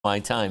my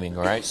timing,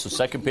 all right?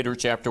 So 2 Peter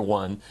chapter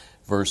 1,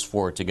 verse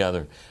 4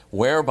 together.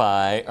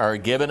 Whereby are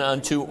given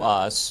unto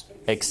us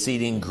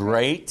exceeding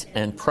great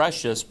and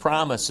precious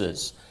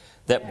promises,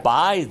 that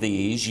by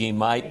these ye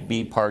might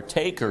be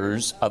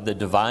partakers of the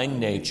divine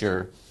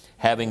nature,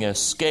 having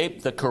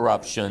escaped the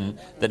corruption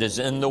that is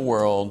in the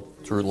world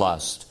through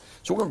lust.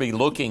 So we're going to be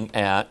looking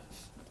at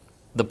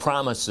the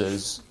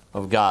promises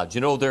of God. You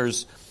know,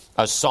 there's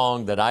a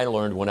song that I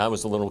learned when I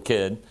was a little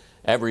kid.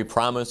 Every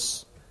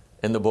promise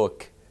in the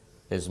book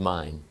is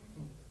mine.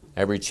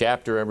 Every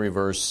chapter, every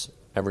verse,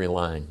 every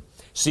line.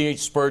 C.H.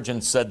 Spurgeon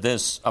said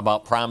this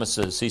about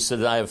promises. He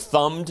said, I have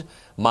thumbed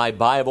my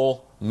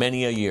Bible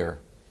many a year.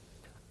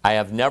 I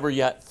have never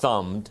yet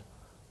thumbed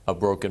a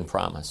broken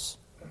promise.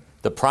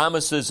 The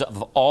promises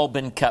have all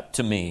been kept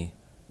to me.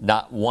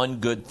 Not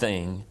one good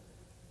thing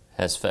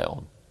has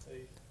failed.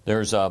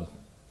 There's a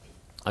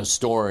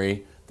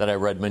story that I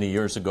read many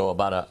years ago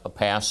about a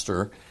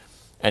pastor,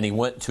 and he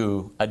went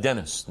to a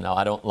dentist. Now,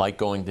 I don't like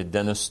going to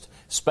dentists,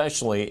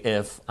 especially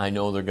if I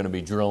know they're going to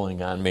be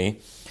drilling on me.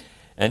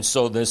 And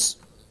so this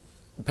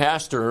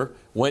pastor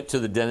went to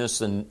the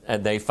dentist, and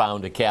they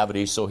found a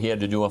cavity, so he had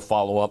to do a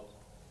follow-up,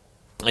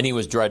 and he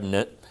was dreading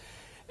it.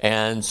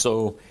 And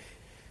so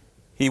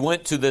he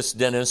went to this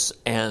dentist,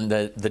 and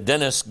the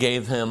dentist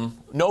gave him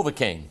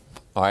Novocaine,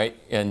 all right?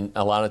 And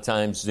a lot of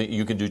times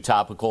you can do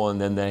topical,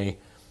 and then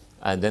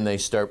they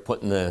start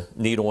putting the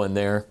needle in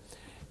there.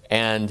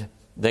 And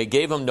they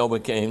gave him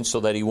Novocaine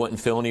so that he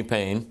wouldn't feel any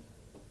pain.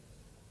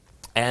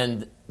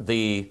 And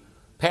the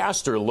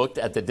pastor looked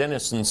at the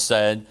dentist and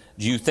said,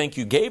 do you think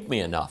you gave me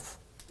enough?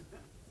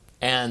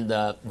 And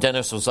the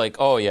dentist was like,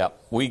 oh yeah,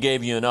 we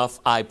gave you enough.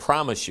 I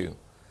promise you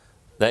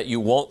that you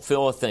won't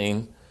feel a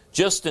thing.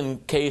 Just in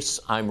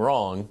case I'm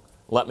wrong,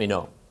 let me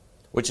know.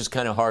 Which is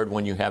kind of hard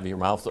when you have your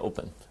mouth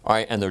open, all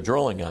right, and they're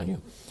drilling on you.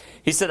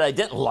 He said, I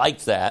didn't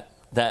like that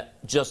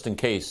just in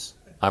case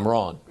I'm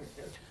wrong.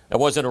 It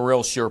wasn't a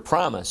real sure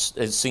promise.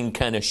 It seemed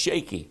kind of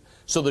shaky.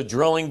 So the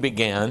drilling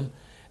began,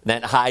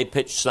 that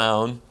high-pitched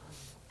sound,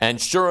 and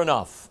sure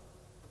enough,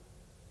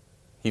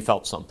 he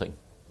felt something.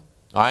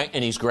 All right,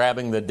 and he's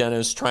grabbing the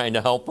dentist, trying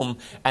to help him,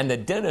 and the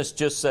dentist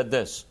just said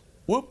this,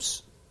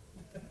 whoops,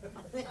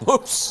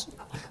 whoops,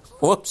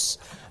 whoops.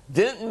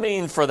 Didn't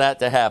mean for that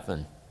to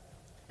happen.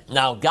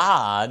 Now,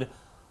 God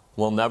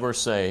will never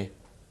say,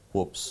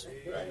 whoops.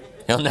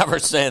 He'll never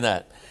say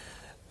that.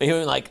 He'll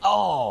be like,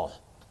 oh,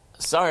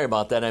 sorry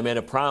about that. I made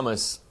a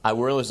promise. I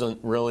wasn't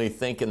really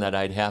thinking that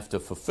I'd have to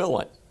fulfill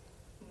it.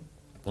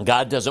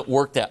 God doesn't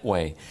work that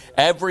way.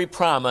 Every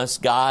promise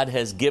God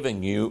has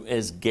given you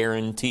is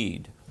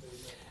guaranteed.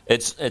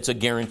 It's a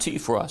guarantee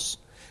for us.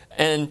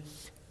 And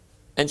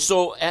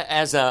so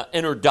as an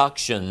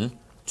introduction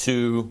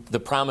to the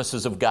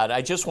promises of God,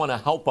 I just want to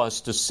help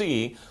us to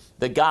see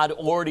that God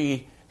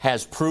already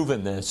has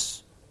proven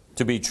this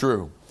to be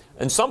true.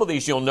 And some of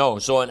these you'll know.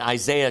 So in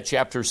Isaiah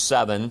chapter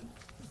 7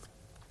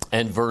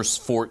 and verse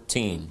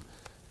 14.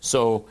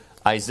 So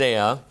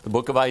Isaiah, the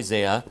book of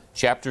Isaiah,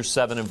 chapter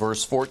 7 and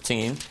verse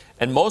 14.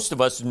 And most of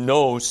us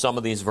know some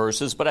of these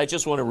verses, but I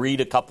just want to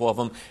read a couple of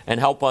them and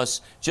help us,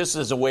 just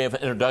as a way of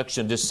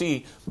introduction, to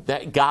see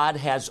that God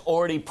has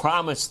already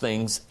promised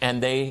things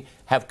and they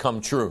have come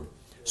true.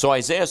 So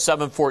Isaiah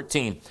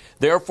 7:14.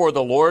 Therefore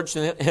the Lord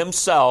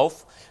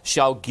himself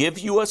shall give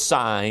you a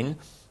sign.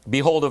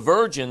 Behold, a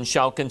virgin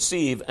shall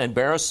conceive and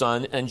bear a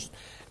son,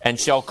 and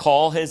shall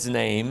call his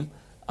name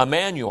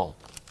Emmanuel.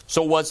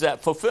 So was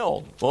that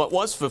fulfilled? Well, it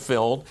was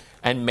fulfilled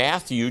in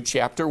Matthew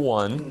chapter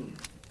 1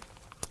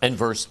 and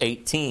verse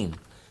 18.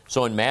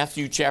 So in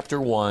Matthew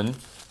chapter 1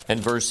 and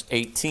verse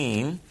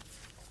 18,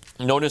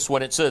 notice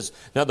what it says.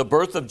 Now the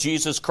birth of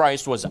Jesus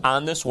Christ was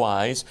on this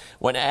wise,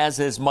 when as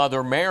his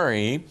mother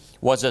Mary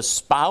was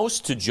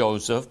espoused to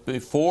Joseph,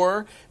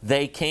 before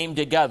they came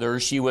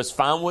together, she was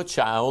found with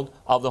child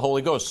of the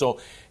Holy Ghost. So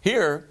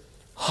here,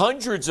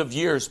 hundreds of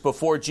years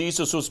before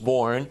Jesus was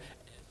born,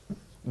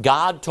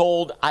 God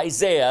told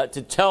Isaiah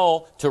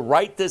to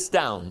write this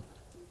down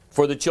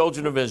for the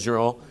children of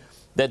Israel,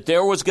 that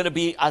there was going to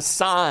be a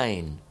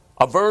sign.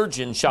 A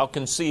virgin shall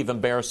conceive and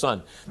bear a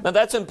son. Now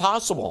that's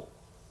impossible.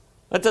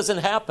 That doesn't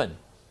happen.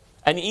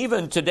 And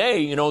even today,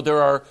 you know,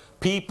 there are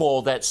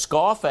people that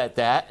scoff at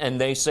that and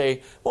they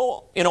say,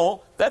 well, you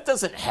know, that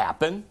doesn't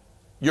happen.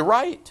 You're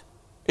right.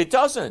 It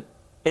doesn't.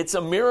 It's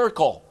a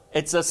miracle.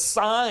 It's a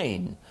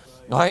sign.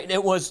 Right?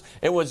 It was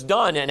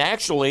done. And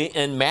actually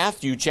in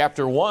Matthew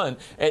chapter 1,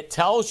 it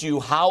tells you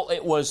how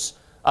it was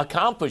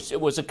accomplished. It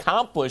was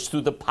accomplished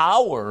through the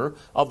power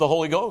of the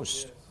Holy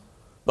Ghost.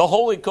 The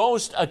Holy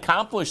Ghost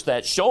accomplished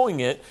that, showing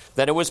it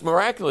that it was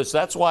miraculous.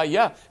 That's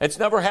why, it's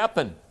never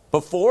happened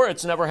before.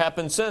 It's never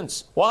happened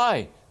since.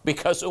 Why?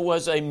 Because it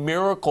was a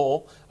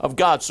miracle of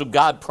God. So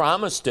God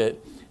promised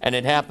it, and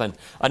it happened.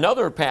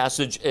 Another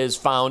passage is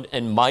found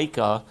in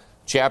Micah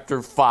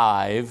chapter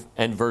 5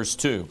 and verse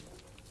 2.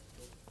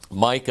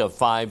 Micah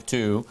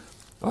 5:2.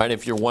 All right,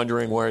 if you're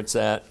wondering where it's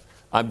at,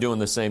 I'm doing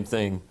the same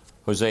thing.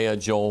 Hosea,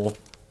 Joel,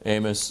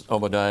 Amos,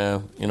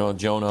 Obadiah,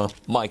 Jonah,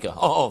 Micah.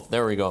 Oh,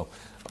 there we go.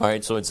 All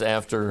right, so it's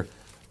after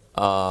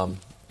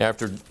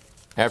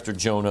after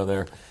Jonah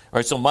there. All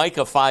right, so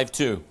Micah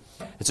 5:2.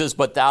 It says,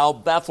 "But thou,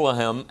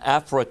 Bethlehem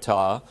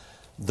Ephratah,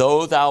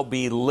 though thou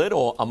be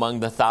little among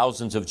the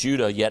thousands of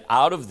Judah, yet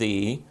out of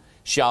thee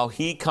shall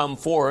he come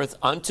forth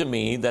unto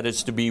me that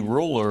is to be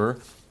ruler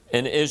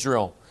in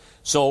Israel."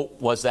 So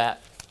was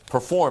that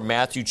performed?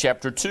 Matthew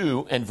chapter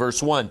 2 and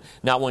verse 1.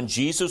 "Now when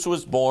Jesus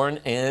was born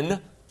in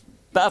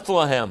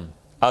Bethlehem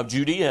of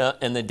Judea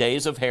in the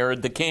days of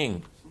Herod the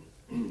king."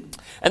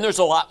 And there's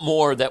a lot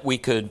more that we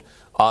could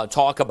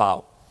talk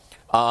about.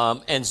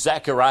 And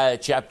Zechariah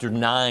chapter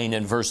 9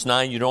 and verse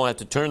 9, you don't have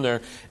to turn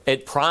there,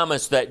 it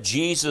promised that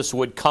Jesus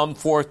would come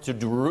forth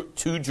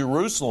to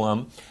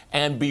Jerusalem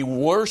and be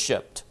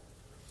worshipped.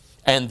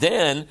 And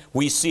then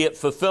we see it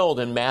fulfilled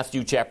in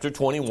Matthew chapter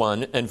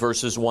 21 and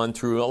verses 1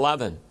 through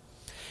 11.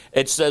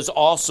 It says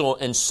also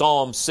in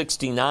Psalm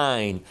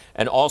 69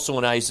 and also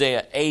in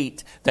Isaiah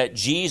 8 that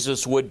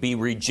Jesus would be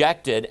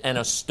rejected and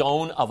a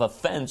stone of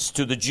offense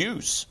to the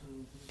Jews.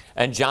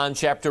 And John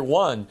chapter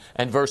 1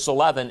 and verse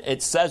 11,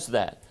 it says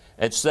that.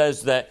 It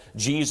says that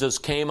Jesus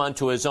came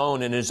unto his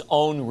own and his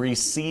own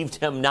received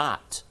him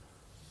not.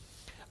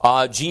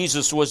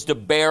 Jesus was to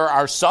bear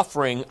our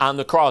suffering on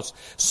the cross.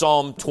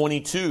 Psalm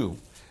 22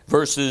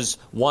 verses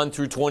 1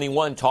 through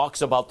 21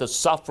 talks about the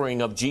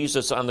suffering of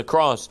Jesus on the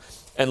cross.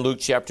 And Luke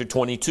chapter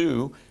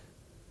 22,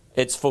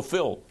 it's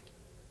fulfilled.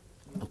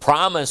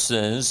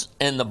 Promises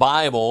in the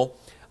Bible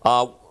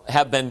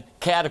have been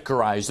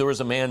categorized. There was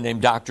a man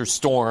named Dr.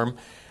 Storm,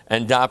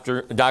 and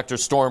Dr.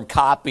 Storm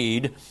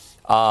copied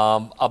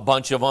a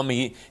bunch of them.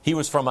 He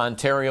was from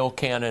Ontario,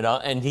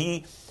 Canada, and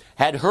he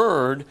had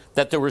heard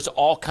that there was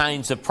all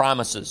kinds of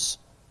promises.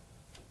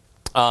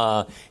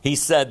 He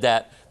said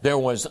that there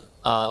was,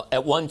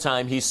 at one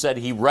time, he said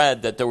he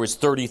read that there was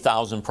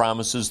 30,000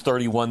 promises,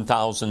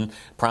 31,000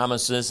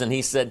 promises, and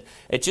he said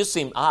it just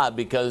seemed odd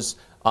because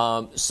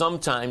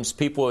sometimes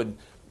people would,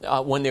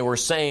 when they were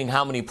saying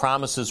how many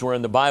promises were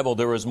in the Bible,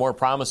 there was more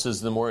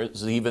promises than there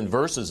was even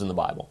verses in the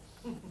Bible.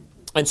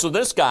 And so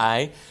this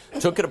guy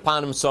took it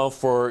upon himself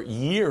for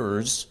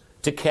years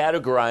to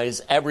categorize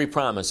every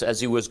promise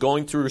as he was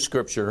going through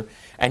Scripture,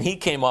 and he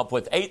came up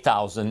with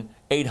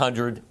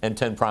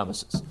 8,810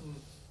 promises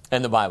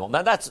in the Bible.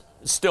 Now, that's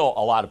still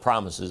a lot of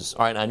promises.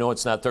 All right, I know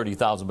it's not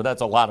 30,000, but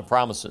that's a lot of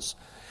promises.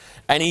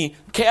 And he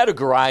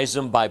categorized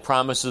them by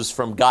promises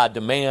from God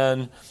to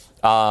man,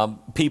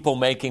 people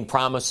making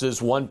promises,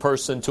 one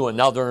person to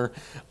another.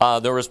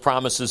 There was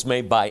promises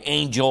made by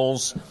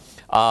angels.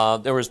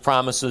 There was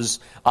promises,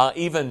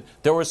 even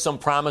there were some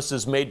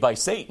promises made by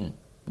Satan.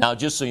 Now,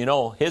 just so you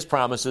know, his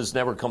promises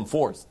never come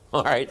forth.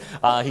 All right,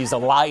 he's a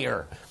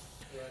liar.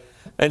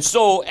 And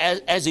so,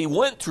 as he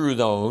went through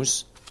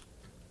those,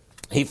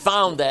 he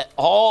found that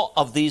all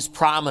of these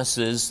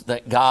promises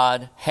that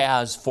God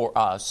has for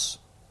us,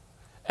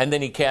 and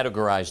then he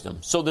categorized them.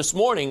 So this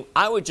morning,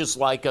 I would just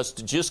like us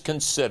to just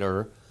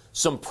consider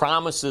some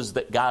promises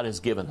that God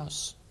has given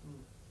us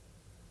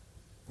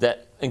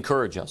that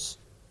encourage us,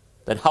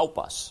 that help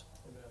us.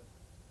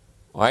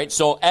 All right,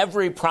 so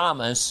every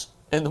promise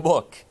in the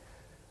book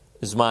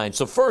is mine.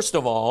 So first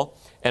of all,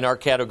 in our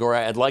category,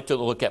 I'd like to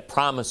look at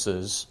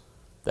promises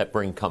that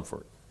bring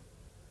comfort.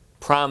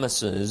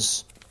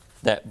 Promises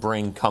that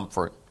bring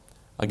comfort.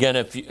 Again,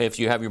 if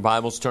you have your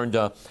Bibles, turn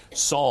to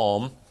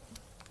Psalm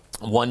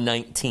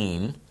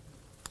 119.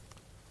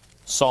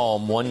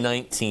 Psalm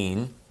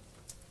 119.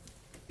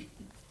 And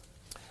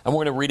we're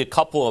going to read a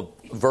couple of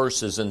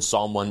verses in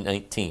Psalm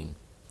 119.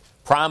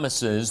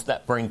 Promises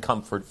that bring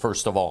comfort,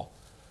 first of all.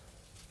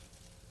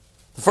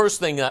 The first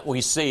thing that we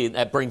see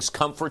that brings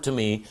comfort to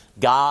me,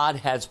 God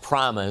has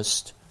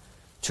promised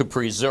to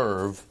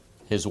preserve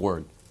His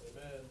Word.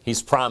 Amen.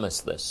 He's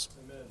promised this.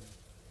 Amen.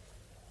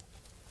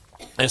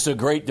 It's a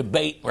great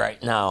debate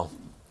right now.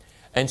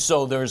 And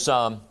so there's,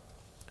 and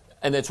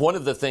it's one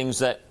of the things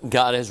that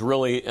God has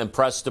really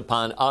impressed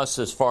upon us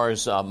as far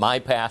as my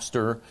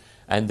pastor,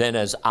 and then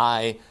as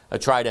I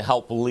try to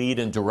help lead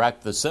and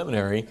direct the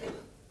seminary,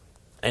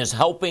 is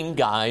helping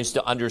guys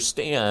to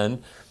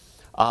understand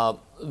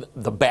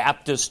the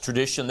Baptist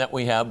tradition that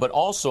we have, but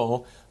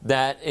also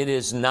that it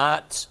is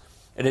not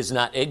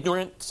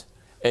ignorant.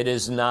 It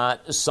is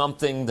not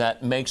something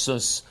that makes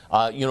us,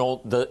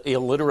 the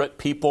illiterate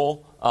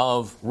people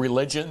of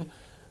religion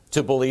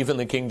to believe in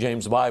the King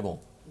James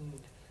Bible.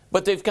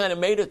 But they've kind of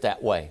made it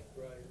that way.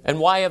 Right. And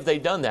why have they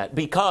done that?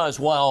 Because,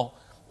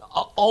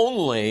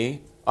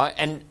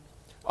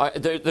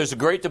 there's a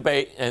great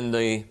debate in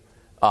the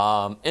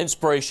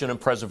inspiration and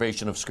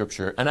preservation of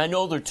Scripture. And I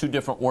know they're two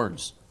different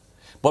words.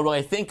 But what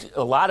I think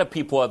a lot of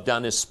people have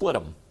done is split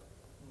them.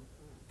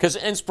 Because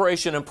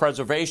inspiration and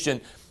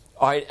preservation,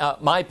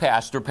 my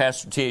pastor,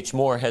 Pastor T.H.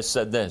 Moore, has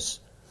said this.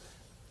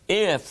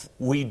 If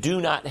we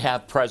do not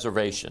have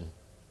preservation,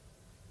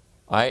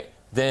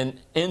 then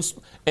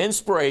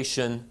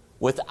inspiration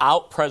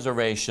without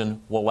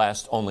preservation will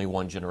last only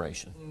one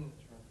generation.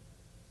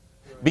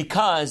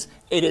 Because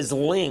it is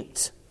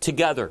linked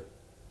together.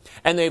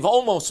 And they've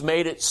almost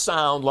made it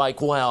sound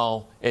like,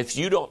 well, if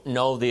you don't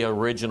know the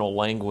original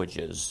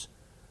languages,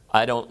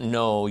 I don't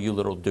know, you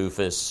little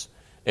doofus,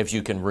 if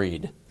you can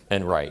read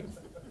and write.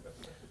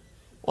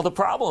 Well, the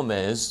problem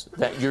is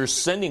that you're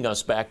sending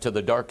us back to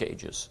the Dark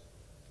Ages.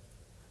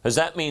 Because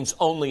that means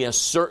only a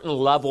certain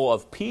level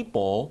of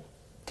people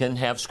can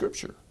have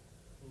Scripture.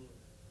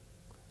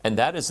 And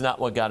that is not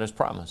what God has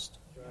promised.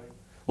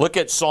 Look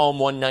at Psalm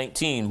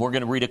 119. We're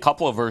going to read a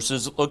couple of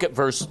verses. Look at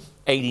verse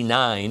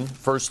 89,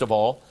 first of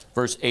all.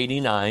 Verse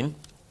 89.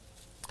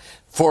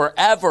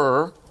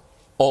 Forever,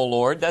 O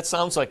Lord, that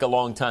sounds like a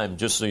long time,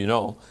 just so you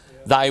know.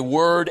 Thy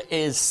word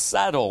is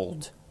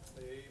settled.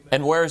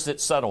 And where is it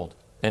settled?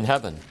 In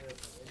heaven.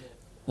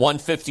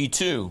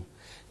 152.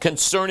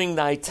 Concerning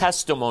thy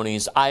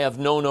testimonies, I have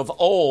known of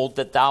old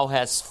that thou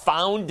hast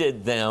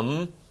founded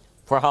them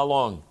for how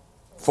long?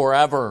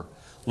 Forever.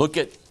 Look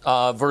at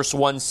verse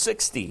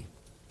 160.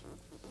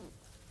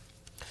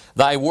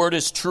 Thy word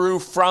is true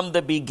from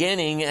the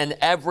beginning, and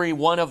every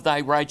one of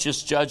thy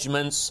righteous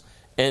judgments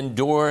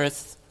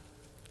endureth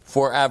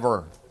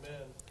forever.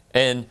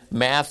 Amen. In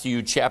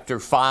Matthew chapter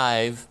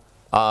 5,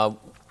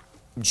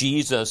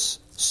 Jesus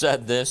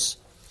said this.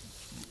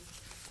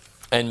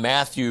 In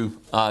Matthew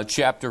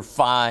chapter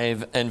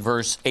 5 and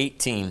verse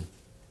 18.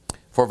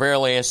 For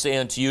verily I say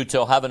unto you,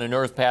 till heaven and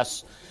earth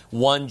pass,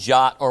 one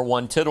jot or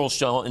one tittle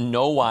shall in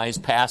no wise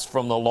pass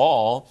from the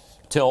law,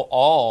 till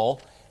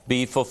all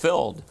be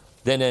fulfilled.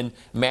 Then in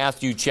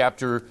Matthew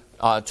chapter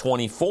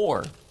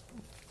 24.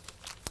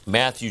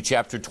 Matthew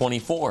chapter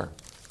 24.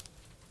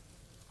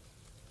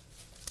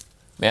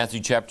 Matthew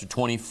chapter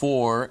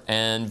 24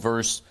 and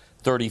verse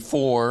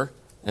 34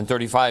 and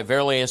 35.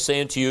 Verily I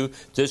say unto you,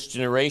 this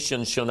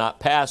generation shall not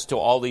pass till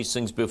all these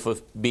things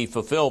be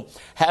fulfilled.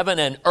 Heaven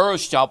and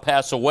earth shall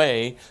pass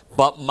away,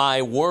 but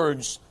my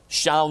words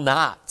shall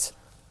not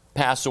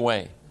pass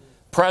away.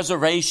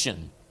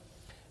 Preservation.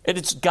 And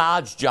it's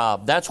God's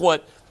job. That's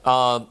what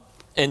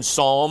in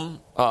Psalm,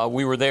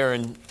 we were there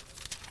in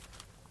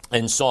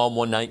Psalm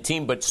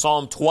 119, but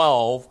Psalm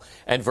 12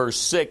 and verse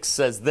 6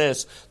 says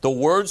this, the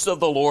words of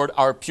the Lord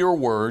are pure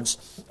words,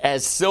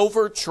 as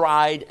silver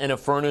tried in a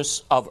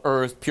furnace of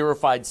earth,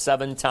 purified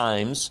 7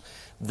 times,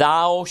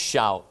 thou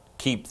shalt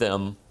keep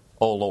them,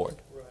 O Lord.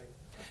 Right.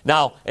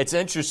 Now, it's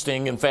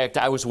interesting. In fact,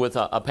 I was with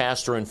a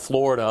pastor in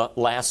Florida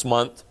last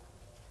month,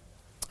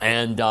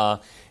 and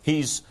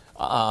he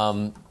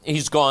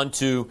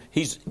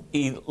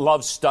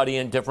loves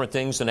studying different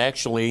things, and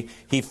actually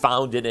he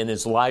found it in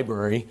his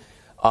library.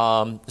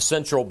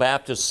 Central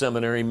Baptist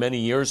Seminary many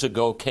years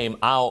ago came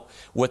out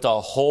with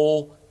a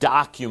whole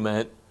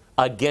document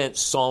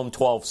against Psalm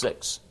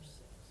 12:6.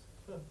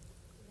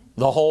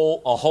 A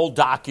whole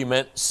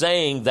document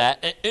saying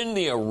that in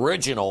the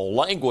original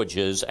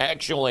languages,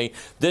 actually,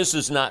 this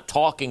is not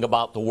talking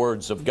about the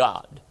words of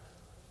God.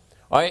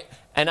 All right?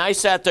 And I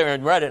sat there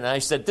and read it, and I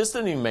said, this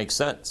doesn't even make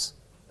sense.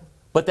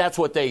 But that's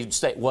what they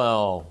say.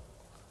 Well,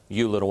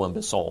 you little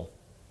imbecile.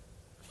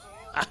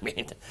 I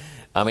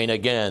mean,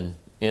 again,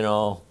 you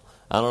know,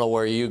 I don't know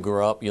where you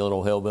grew up, you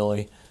little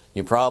hillbilly.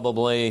 You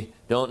probably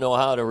don't know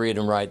how to read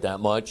and write that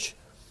much.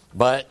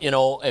 But, you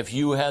know, if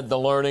you had the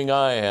learning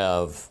I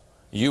have,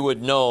 you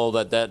would know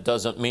that that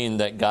doesn't mean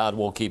that God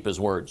will keep his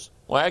words.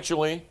 Well,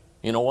 actually,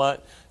 you know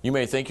what? You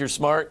may think you're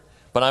smart,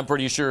 but I'm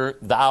pretty sure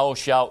thou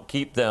shalt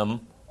keep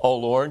them, O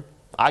Lord.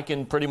 I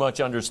can pretty much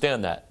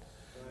understand that.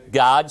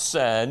 God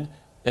said,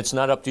 it's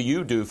not up to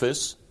you,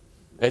 doofus.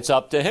 It's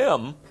up to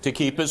him to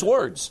keep his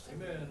words.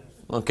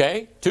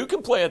 Okay? 2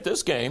 can play at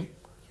this game.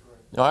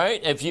 All right?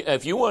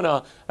 If you want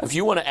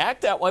to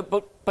act that way,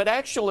 but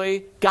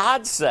actually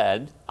God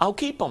said, I'll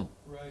keep them.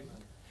 Right.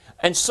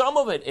 And some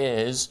of it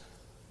is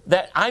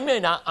that I may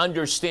not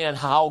understand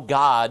how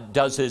God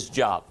does his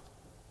job.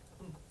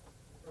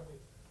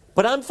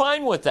 But I'm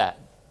fine with that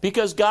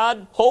because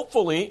God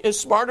hopefully is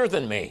smarter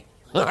than me.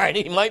 All right?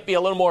 He might be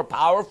a little more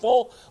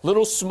powerful, a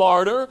little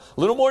smarter, a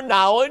little more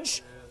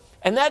knowledge.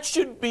 And that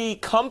should be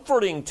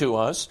comforting to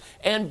us.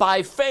 And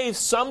by faith,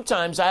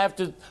 sometimes I have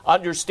to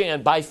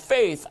understand, by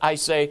faith, I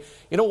say,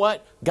 you know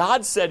what?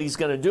 God said he's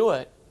going to do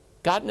it.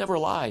 God never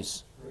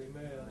lies.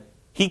 Amen.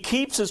 He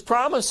keeps his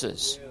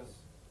promises. Yes.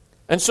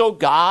 And so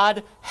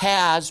God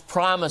has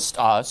promised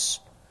us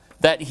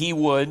that he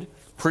would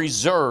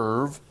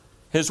preserve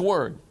his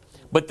word.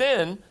 But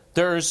then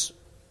there's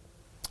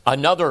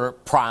another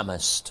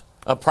promise,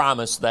 a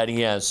promise that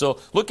he has. So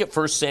look at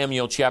 1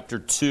 Samuel chapter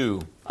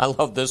 2. I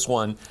love this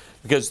one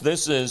because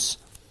this is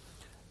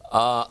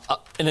an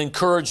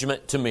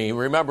encouragement to me.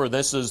 Remember,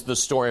 this is the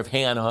story of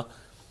Hannah.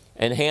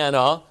 And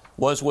Hannah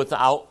was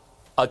without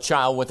a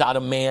child, without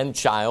a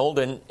man-child.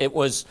 And it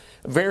was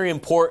very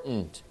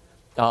important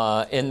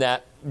in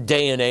that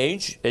day and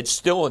age. It's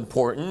still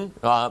important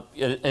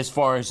as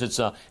far as it's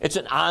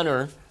an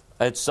honor.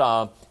 It's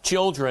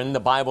children, the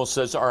Bible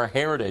says, are a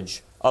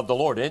heritage of the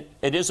Lord.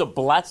 It is a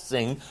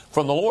blessing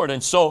from the Lord.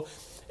 And so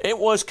it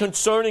was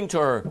concerning to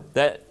her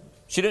that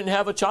she didn't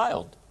have a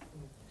child.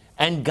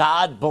 And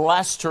God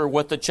blessed her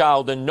with a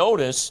child. And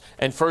notice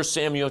in 1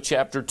 Samuel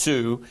chapter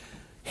 2,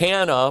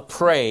 Hannah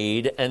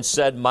prayed and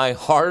said, my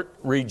heart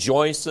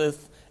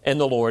rejoiceth in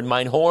the Lord.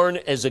 Mine horn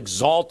is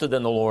exalted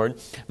in the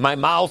Lord. My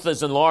mouth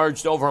is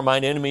enlarged over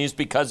mine enemies,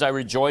 because I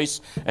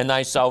rejoice in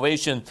thy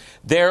salvation.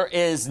 There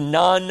is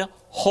none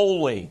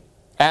holy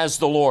as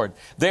the Lord.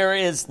 There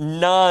is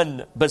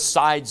none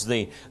besides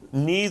thee.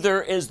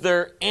 Neither is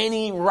there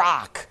any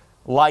rock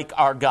like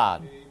our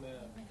God.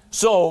 Amen.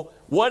 So,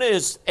 what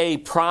is a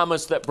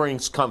promise that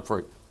brings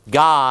comfort?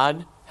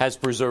 God has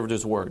preserved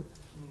his word.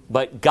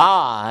 But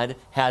God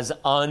has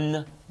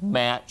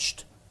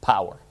unmatched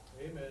power.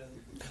 Amen.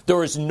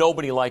 There is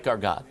nobody like our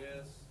God.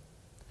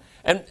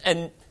 Yes.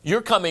 And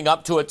you're coming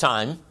up to a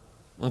time,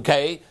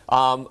 okay?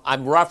 I'm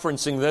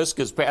referencing this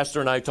because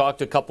Pastor and I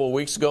talked a couple of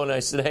weeks ago, and I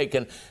said,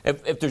 hey,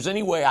 if there's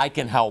any way I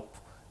can help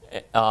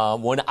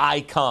when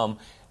I come.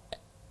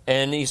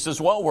 And he says,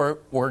 well,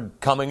 we're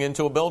coming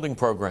into a building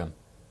program.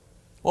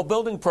 Well,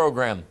 building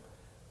program,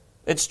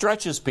 it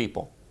stretches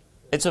people.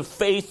 It's a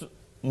faith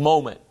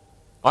moment.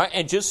 All right?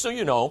 And just so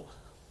you know,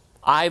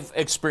 I've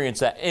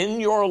experienced that. In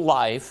your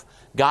life,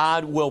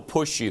 God will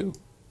push you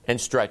and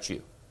stretch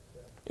you.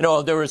 You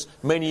know, there was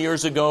many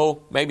years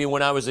ago, maybe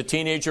when I was a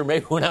teenager,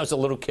 maybe when I was a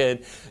little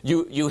kid,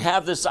 you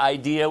have this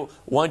idea,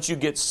 once you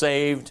get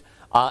saved,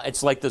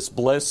 it's like this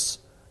bliss.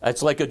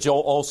 It's like a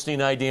Joel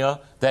Osteen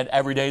idea that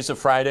every day is a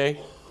Friday.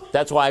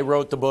 That's why I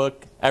wrote the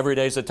book, Every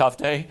Day's a Tough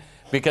Day,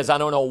 because I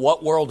don't know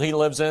what world he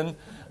lives in,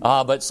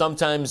 but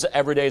sometimes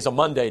every day is a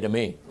Monday to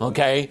me,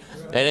 okay?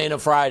 It ain't a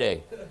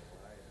Friday.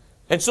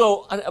 And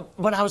so,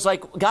 but I was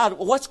like, God,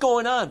 what's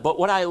going on? But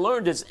what I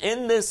learned is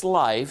in this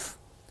life,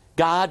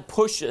 God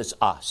pushes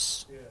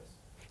us.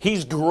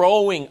 He's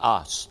growing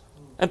us.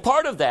 And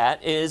part of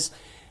that is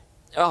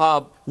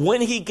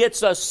when he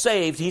gets us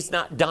saved, he's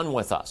not done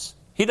with us.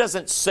 He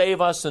doesn't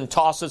save us and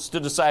toss us to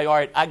the side, all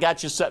right, I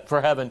got you set for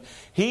heaven.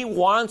 He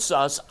wants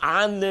us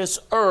on this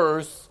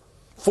earth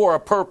for a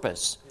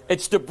purpose.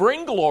 It's to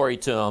bring glory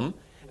to him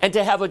and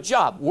to have a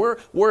job.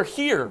 We're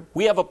here.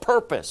 We have a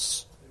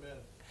purpose. Amen.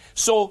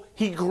 So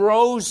he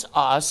grows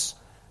us,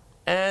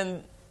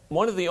 and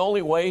one of the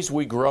only ways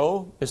we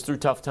grow is through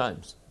tough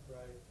times. Right.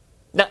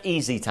 Not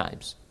easy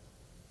times.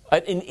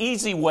 An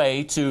easy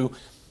way to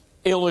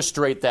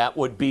illustrate that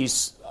would be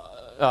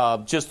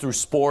just through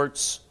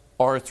sports,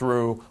 or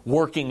through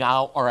working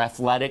out or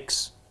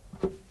athletics.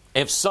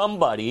 If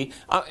somebody,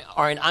 all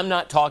right, I'm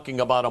not talking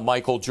about a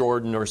Michael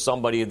Jordan or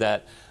somebody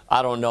that,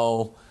 I don't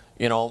know,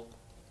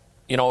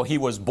 he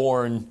was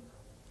born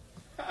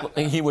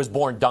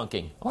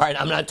dunking. All right,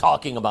 I'm not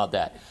talking about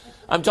that.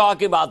 I'm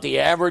talking about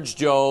the average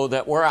Joe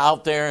that we're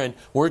out there and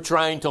we're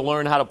trying to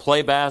learn how to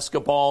play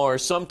basketball or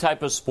some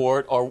type of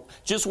sport or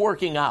just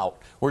working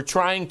out. We're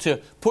trying to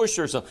push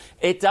ourselves.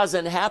 It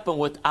doesn't happen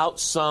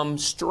without some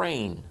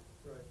strain.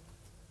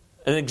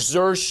 An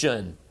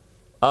exertion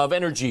of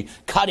energy,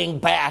 cutting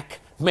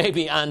back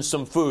maybe on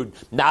some food,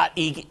 not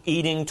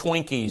eating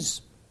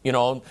Twinkies,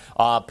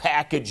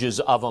 packages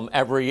of them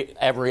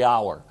every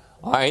hour.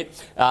 All right,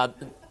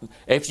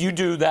 if you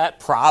do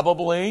that,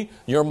 probably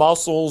your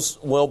muscles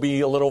will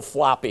be a little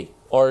floppy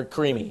or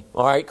creamy.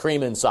 All right,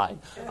 cream inside.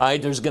 All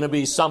right, there's going to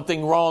be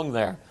something wrong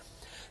there.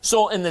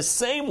 So, in the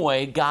same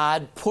way,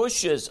 God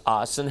pushes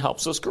us and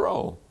helps us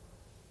grow.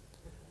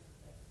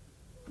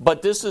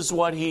 But this is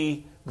what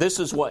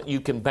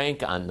you can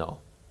bank on, though.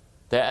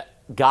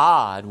 That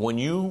God, when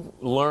you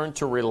learn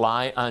to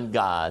rely on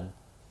God,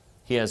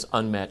 he has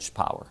unmatched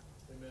power.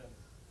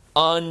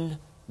 Amen.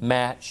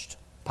 Unmatched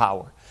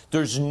power.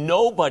 There's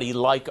nobody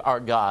like our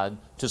God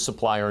to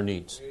supply our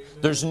needs. Amen.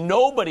 There's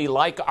nobody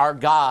like our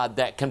God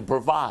that can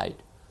provide.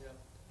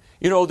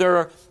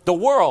 Yeah. The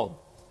world,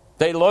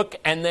 they look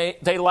and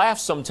they laugh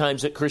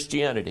sometimes at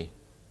Christianity.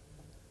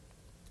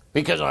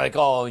 Because they're like,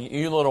 oh,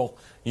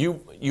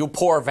 you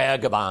poor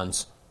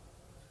vagabonds.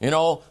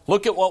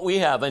 Look at what we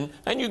have. And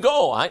you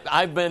go.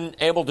 I've been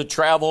able to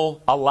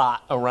travel a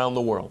lot around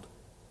the world.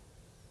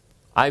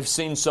 I've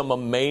seen some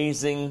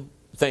amazing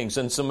things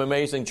in some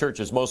amazing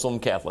churches, most of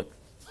them Catholic.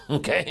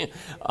 Okay?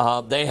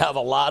 They have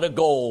a lot of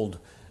gold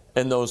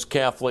in those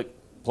Catholic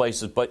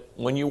places. But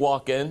when you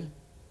walk in,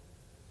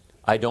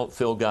 I don't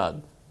feel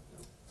God.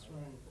 That's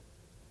right.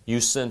 You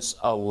sense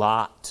a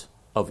lot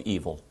of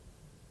evil.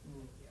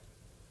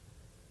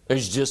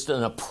 There's just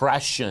an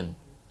oppression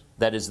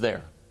that is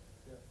there.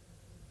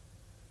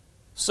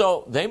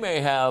 So they may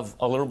have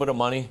a little bit of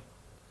money.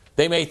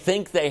 They may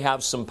think they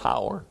have some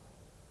power.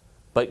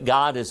 But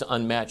God is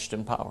unmatched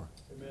in power.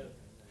 Amen.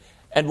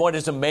 And what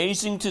is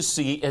amazing to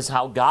see is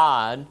how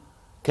God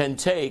can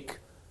take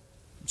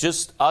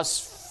just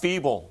us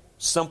feeble,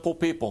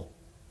 simple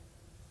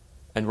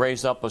and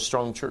raise up a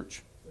strong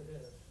church.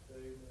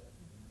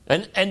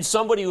 And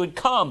somebody would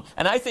come,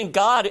 and I think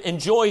God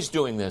enjoys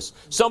doing this.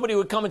 Somebody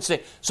would come and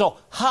say, so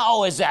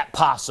how is that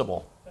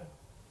possible?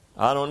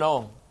 I don't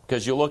know,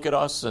 because you look at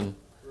us and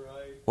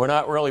we're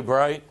not really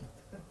bright.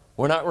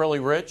 We're not really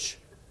rich.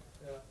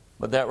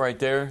 But that right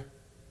there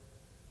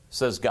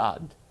says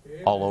God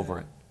all over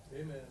it.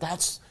 Amen.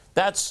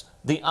 That's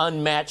the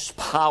unmatched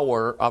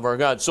power of our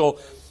God. So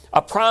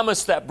a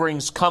promise that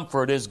brings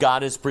comfort is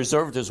God has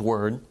preserved his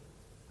word.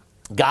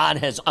 God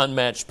has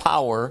unmatched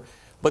power.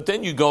 But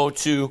then you go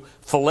to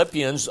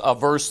Philippians, a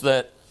verse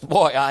that,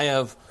 boy, I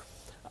have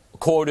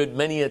quoted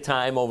many a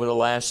time over the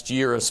last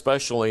year,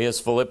 especially, is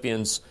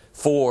Philippians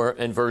 4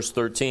 and verse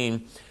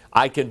 13.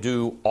 I can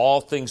do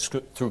all things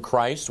through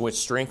Christ, which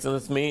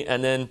strengtheneth me.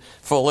 And then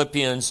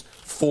Philippians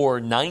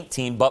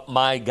 4:19, but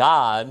my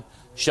God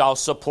shall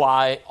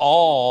supply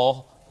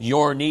all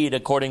your need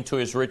according to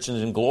his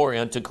riches and glory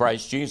unto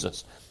Christ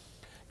Jesus.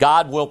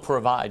 God will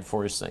provide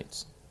for his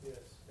saints. Yes.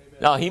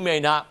 Now, he may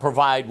not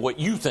provide what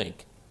you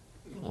think.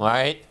 All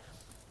right?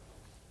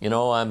 You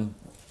know,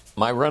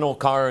 my rental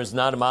car is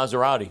not a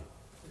Maserati.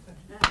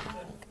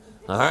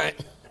 All right?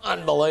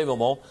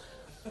 Unbelievable.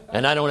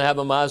 And I don't have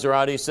a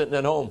Maserati sitting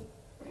at home.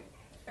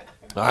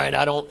 All right?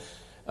 All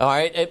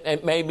right?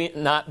 It may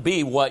not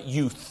be what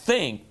you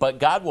think, but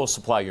God will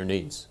supply your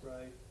needs.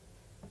 Right.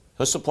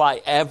 He'll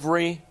supply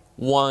every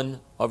one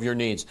of your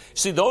needs.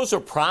 See, those are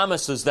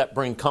promises that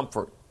bring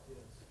comfort. Yes.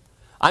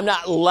 I'm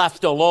not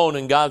left alone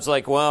and God's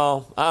like,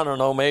 well, I don't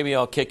know, maybe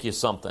I'll kick you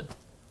something.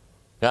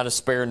 Got a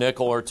spare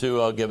nickel or two,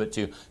 I'll give it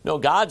to you. No,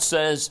 God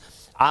says,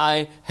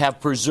 I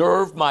have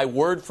preserved my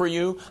word for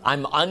you.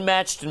 I'm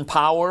unmatched in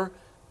power,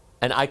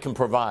 and I can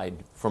provide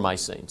for my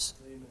saints.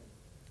 Amen.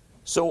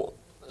 So,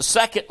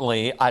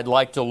 secondly, I'd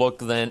like to look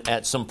then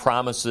at some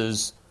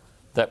promises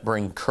that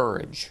bring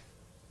courage.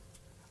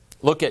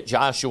 Look at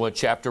Joshua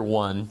chapter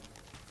 1.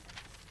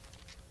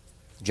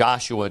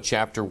 Joshua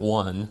chapter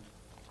 1.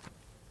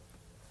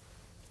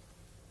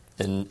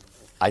 And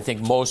I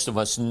think most of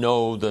us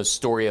know the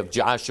story of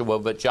Joshua,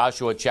 but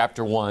Joshua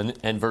chapter 1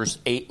 and verse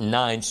 8 and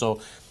 9. So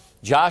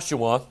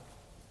Joshua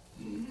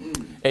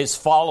is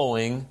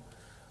following,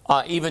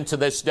 even to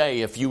this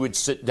day, if you would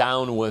sit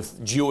down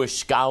with Jewish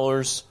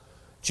scholars,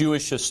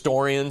 Jewish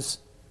historians,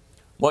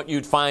 what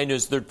you'd find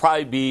is there'd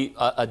probably be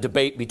a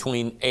debate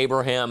between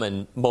Abraham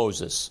and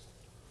Moses.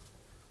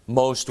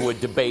 Most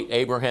would debate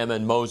Abraham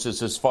and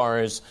Moses as far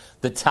as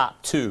the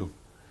top two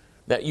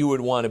that you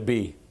would want to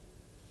be.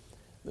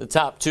 The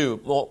top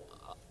two. Well,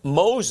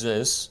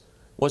 Moses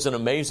was an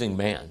amazing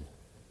man.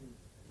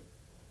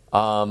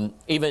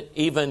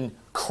 Even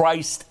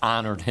Christ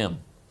honored him.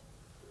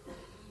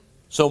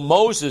 So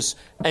Moses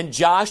and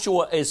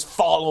Joshua is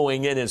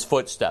following in his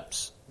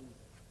footsteps.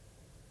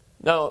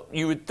 Now,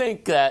 you would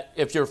think that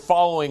if you're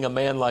following a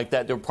man like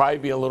that, there'd probably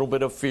be a little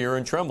bit of fear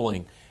and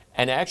trembling.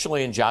 And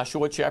actually in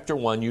Joshua chapter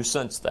 1, you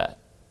sense that.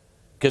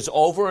 Because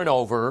over and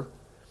over,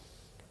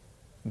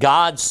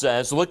 God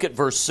says, look at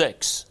verse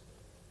 6.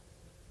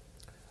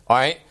 All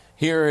right,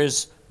 here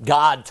is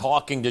God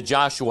talking to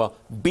Joshua,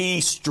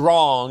 be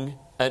strong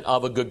and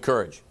of a good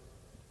courage.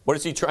 What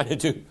is he trying to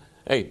do?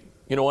 Hey,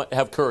 you know what?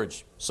 Have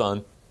courage,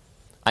 son.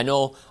 I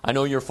know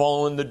you're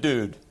following the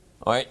dude,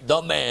 all right,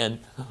 the man,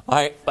 all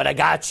right, but I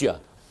got you.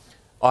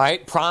 All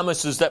right,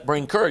 promises that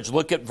bring courage.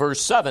 Look at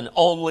verse 7.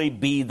 Only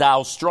be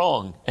thou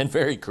strong and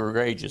very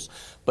courageous.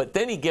 But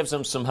then he gives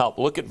them some help.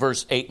 Look at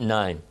verse 8 and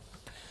 9.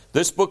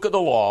 This book of the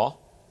law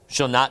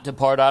shall not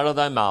depart out of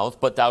thy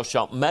mouth, but thou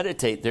shalt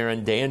meditate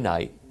therein day and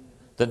night,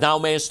 that thou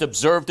mayest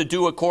observe to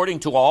do according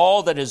to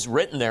all that is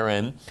written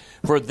therein.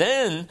 For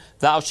then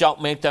thou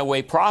shalt make thy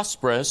way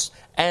prosperous,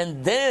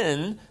 and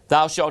then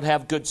thou shalt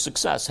have good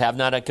success. Have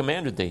not I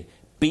commanded thee?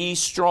 Be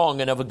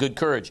strong and of a good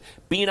courage.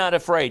 Be not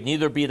afraid,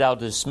 neither be thou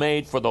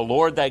dismayed, for the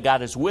Lord thy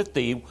God is with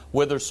thee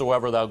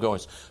whithersoever thou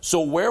goest.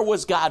 So where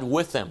was God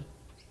with them?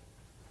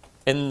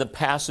 In the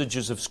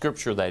passages of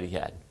Scripture that he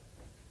had.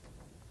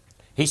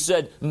 He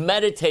said,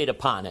 meditate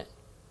upon it.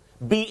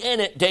 Be in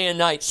it day and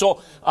night.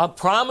 So a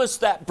promise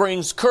that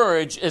brings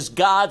courage is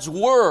God's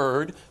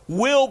word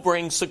will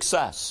bring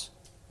success.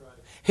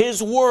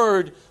 His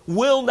word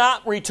will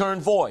not return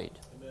void.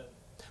 Amen.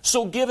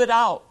 So give it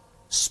out.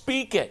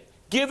 Speak it.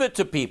 Give it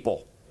to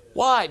people.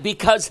 Why?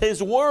 Because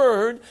his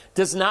word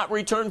does not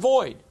return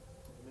void.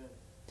 Amen.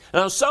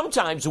 Now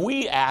sometimes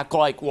we act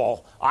like,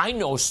 well, I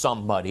know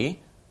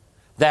somebody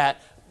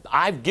that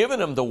I've given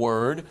them the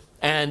word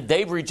and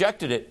they've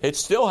rejected it. It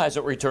still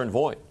hasn't returned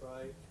void.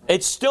 Right.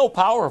 It's still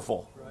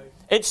powerful. Right.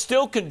 It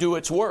still can do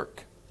its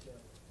work. Yeah.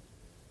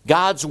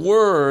 God's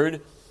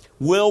word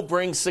will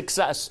bring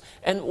success.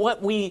 And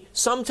what we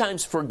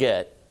sometimes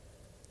forget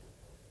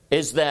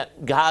is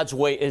that God's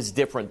way is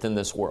different than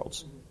this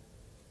world's. Mm-hmm.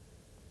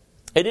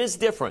 It is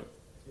different.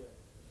 Yeah.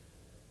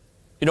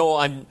 You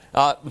know,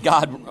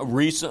 God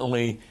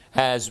recently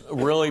has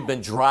really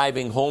been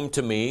driving home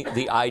to me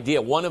the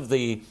idea. One of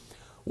the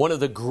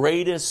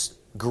greatest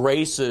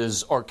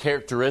graces or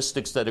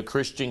characteristics that a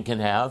Christian can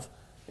have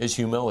is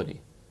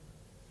humility.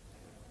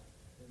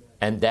 Amen.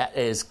 And that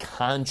is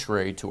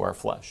contrary to our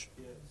flesh.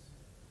 Yes.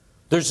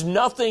 There's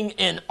nothing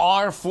in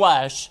our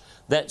flesh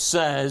that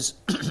says,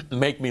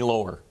 make me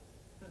lower.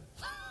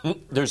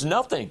 There's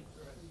nothing.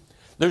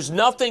 There's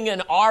nothing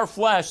in our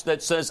flesh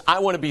that says, I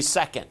want to be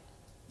second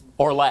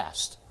or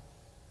last.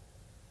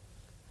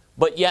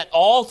 But yet,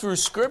 all through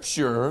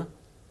Scripture,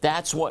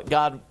 that's what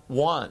God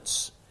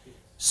wants.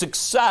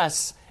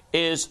 Success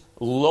is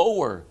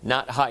lower,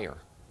 not higher.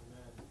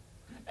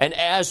 And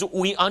as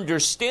we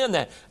understand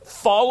that,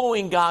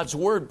 following God's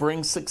word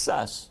brings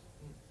success.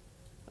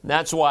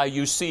 That's why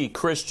you see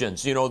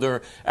Christians,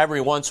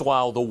 every once in a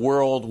while the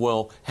world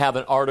will have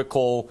an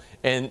article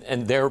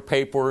in their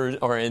paper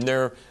or in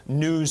their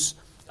news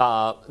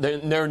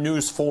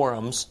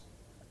forums.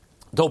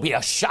 There'll be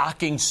a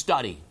shocking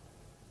study.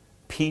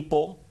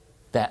 People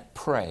that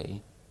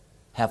pray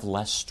have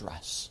less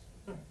stress.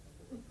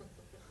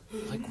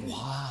 Like,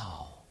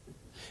 wow.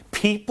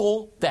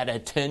 People that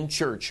attend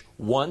church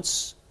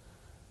once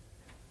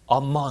a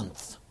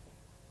month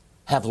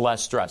have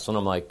less stress. And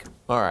I'm like,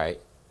 all right,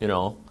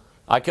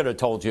 I could have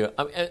told you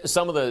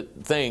some of the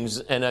things,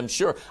 and I'm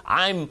sure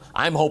I'm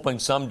hoping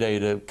someday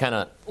to kind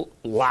of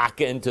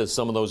lock into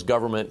some of those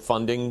government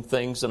funding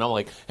things. And I'm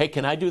like, hey,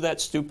 can I do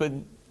that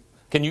stupid?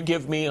 Can you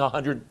give me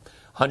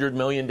 $100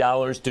 million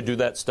to do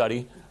that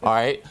study? All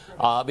right,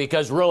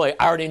 because really,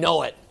 I already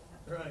know it.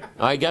 Right.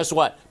 All right, guess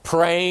what?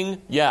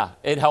 Praying, yeah,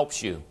 it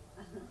helps you.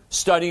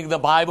 Studying the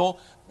Bible,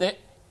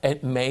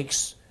 it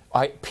makes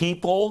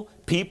people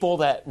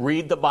that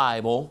read the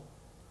Bible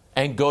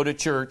and go to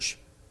church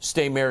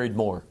stay married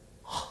more.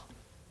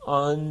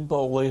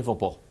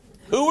 Unbelievable.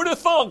 Who would have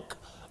thunk?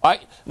 All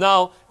right,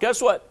 now,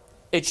 guess what?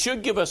 It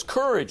should give us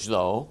courage,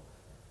 though,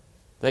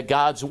 that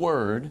God's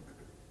Word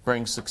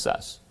brings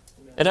success.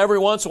 And every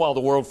once in a while,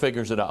 the world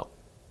figures it out.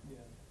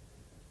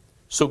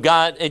 So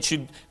it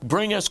should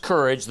bring us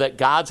courage that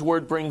God's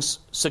Word brings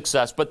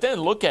success. But then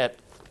look at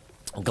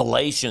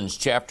Galatians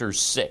chapter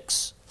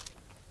 6.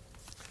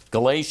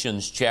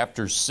 Galatians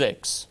chapter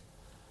 6.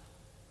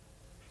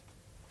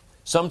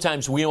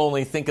 Sometimes we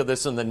only think of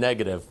this in the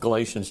negative.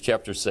 Galatians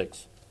chapter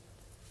 6.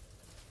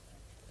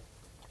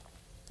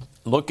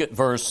 Look at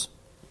verse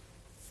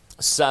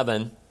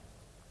 7. It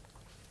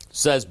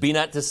says, "Be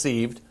not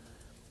deceived.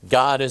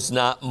 God is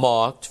not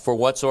mocked. For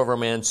whatsoever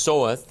man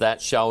soweth,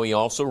 that shall he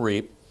also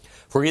reap.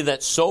 For he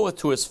that soweth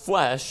to his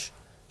flesh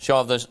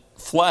shall of the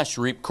flesh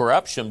reap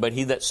corruption, but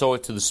he that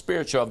soweth to the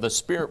Spirit shall of the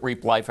Spirit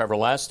reap life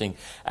everlasting.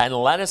 And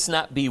let us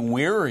not be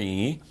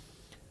weary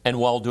in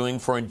well-doing,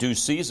 for in due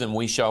season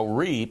we shall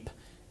reap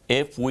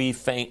if we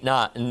faint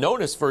not." And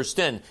notice verse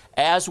 10,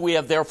 "As we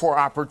have therefore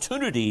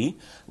opportunity,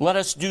 let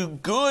us do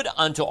good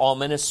unto all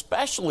men,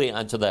 especially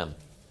unto them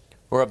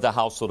who are of the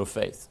household of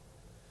faith."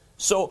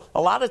 So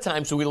a lot of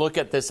times we look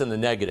at this in the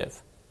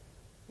negative.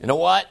 You know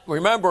what?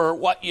 Remember,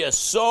 what you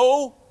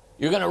sow,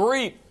 you're going to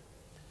reap.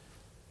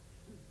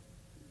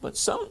 But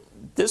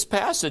this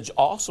passage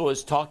also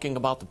is talking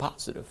about the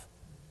positive.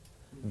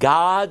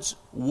 God's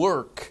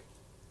work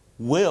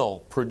will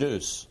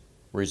produce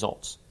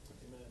results.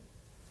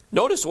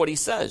 Notice what he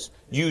says.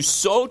 You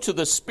sow to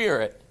the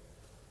Spirit,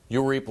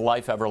 you reap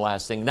life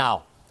everlasting.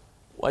 Now,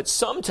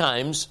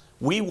 sometimes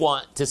we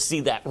want to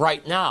see that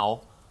right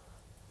now,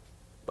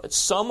 but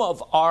some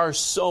of our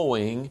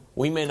sowing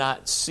we may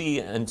not see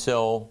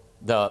until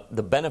the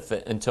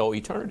benefit until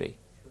eternity.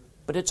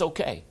 But it's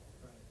okay.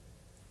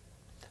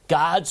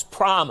 God's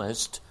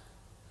promised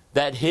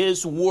that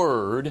His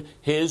Word,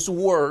 His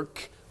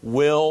work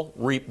will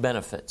reap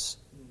benefits.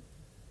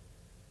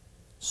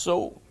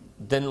 So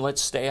then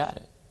let's stay at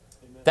it.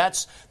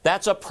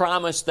 That's a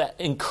promise that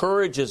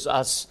encourages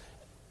us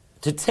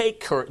to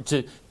take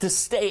courage, to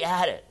stay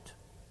at it.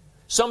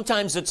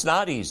 Sometimes it's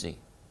not easy.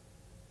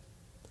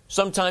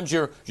 Sometimes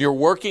you're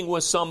working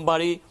with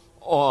somebody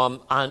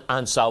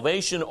on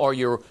salvation, or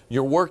you're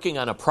working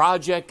on a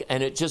project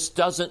and it just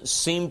doesn't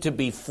seem to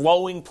be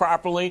flowing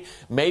properly.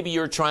 Maybe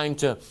you're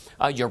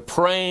you're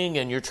praying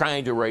and you're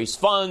trying to raise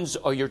funds,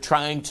 or you're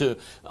trying to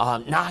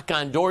knock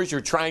on doors,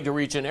 you're trying to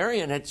reach an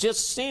area, and it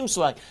just seems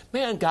like,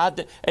 man,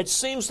 God, it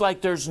seems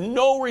like there's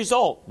no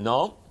result.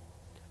 No,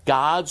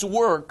 God's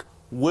work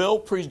will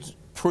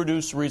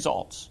produce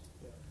results.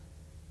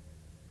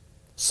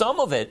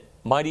 Some of it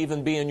might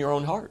even be in your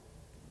own heart.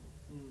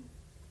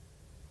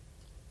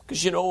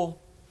 Because,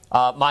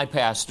 my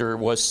pastor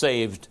was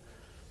saved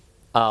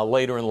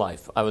later in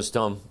life. I was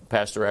telling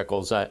Pastor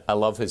Eccles, I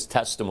love his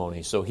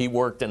testimony. So he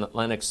worked in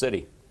Atlantic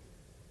City.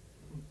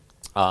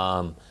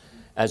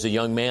 As a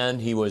young man,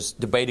 he was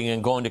debating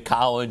on going to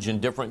college and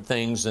different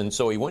things. And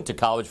so he went to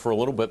college for a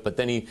little bit, but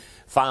then he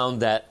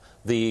found that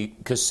the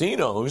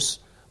casinos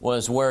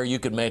was where you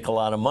could make a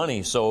lot of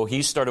money. So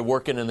he started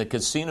working in the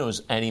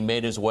casinos, and he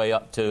made his way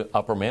up to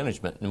upper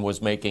management and was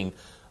making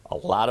a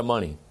lot of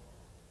money.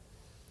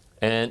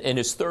 And in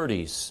his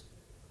 30s,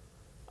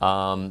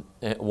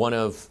 one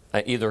of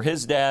either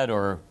his dad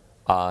or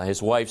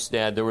his wife's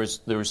dad, there was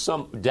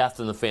some death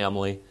in the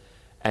family,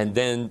 and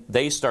then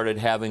they started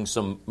having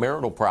some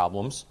marital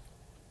problems,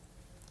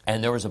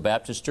 and there was a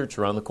Baptist church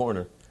around the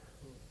corner,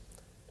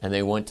 and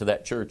they went to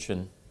that church,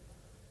 and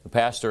the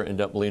pastor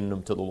ended up leading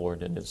them to the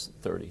Lord in his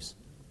 30s.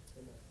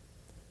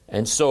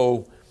 And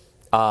so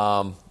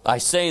I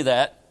say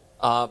that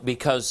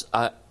because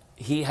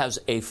he has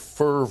a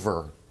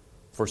fervor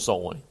for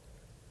soul winning.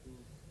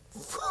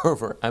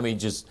 Fervor. I mean,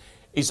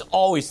 he's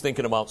always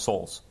thinking about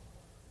souls.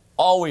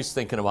 Always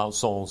thinking about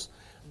souls.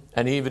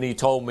 And even he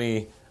told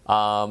me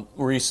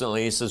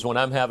recently, he says, when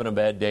I'm having a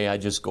bad day, I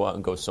just go out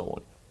and go soul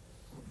winning.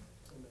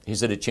 He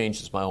said it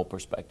changes my whole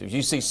perspective.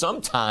 You see,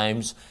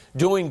 sometimes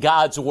doing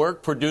God's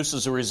work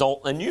produces a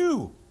result in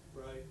you.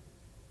 Right.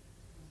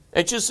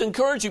 It just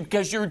encourages you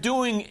because you're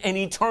doing an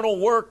eternal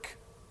work.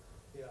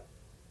 Yeah.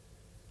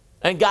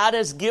 And God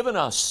has given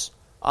us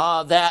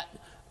that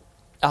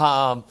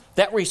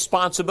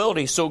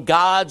responsibility. So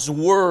God's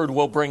word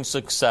will bring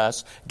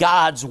success.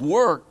 God's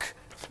work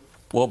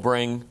will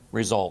bring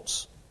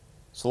results.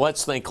 So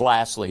let's think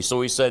lastly. So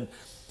we said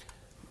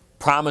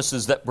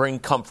promises that bring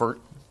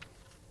comfort,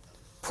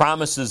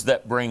 promises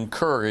that bring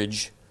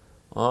courage.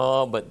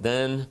 Oh, but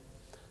then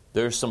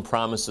there's some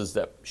promises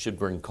that should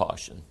bring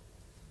caution.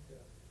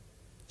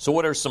 So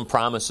what are some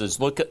promises?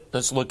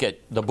 Let's look at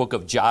the book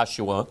of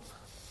Joshua.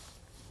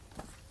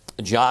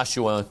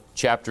 Joshua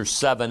chapter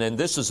 7, and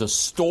this is a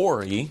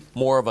story,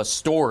 more of a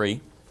story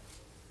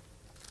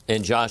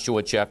in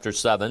Joshua chapter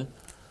 7.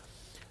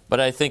 But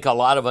I think a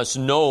lot of us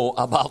know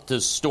about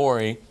this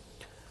story.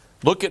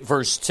 Look at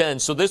verse 10.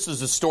 So this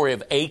is the story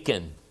of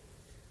Achan.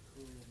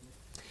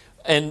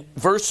 And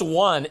verse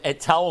 1, it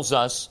tells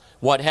us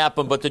what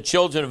happened, but the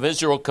children of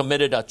Israel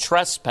committed a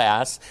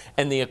trespass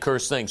and the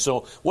accursed thing.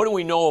 So what do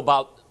we know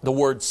about the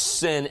word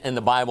sin in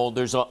the Bible?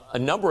 There's a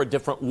number of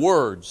different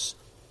words.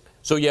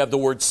 So you have the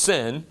word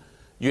sin,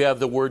 you have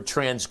the word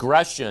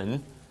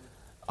transgression,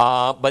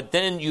 but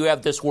then you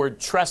have this word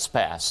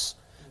trespass.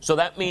 So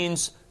that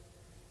means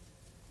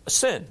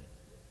sin.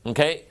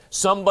 Okay?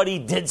 Somebody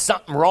did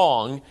something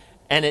wrong,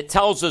 and it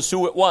tells us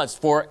who it was.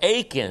 For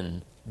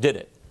Achan did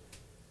it.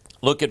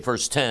 Look at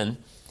verse 10. It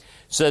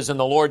says, and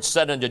the Lord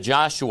said unto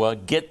Joshua,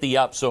 get thee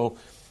up. So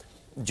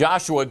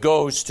Joshua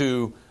goes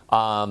to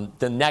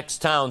the next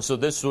town. So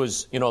this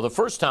was, the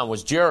first town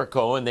was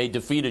Jericho, and they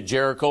defeated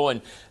Jericho,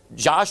 and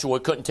Joshua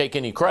couldn't take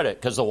any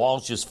credit because the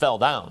walls just fell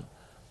down.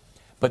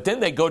 But then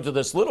they go to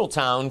this little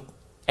town,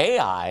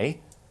 Ai,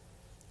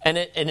 and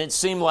it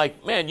seemed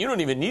like, man, you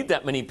don't even need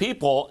that many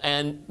people,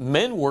 and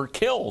men were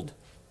killed.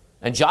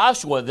 And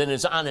Joshua then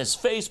is on his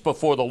face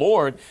before the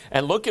Lord.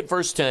 And look at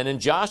verse 10.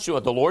 And Joshua,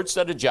 the Lord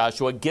said to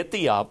Joshua, get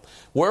thee up.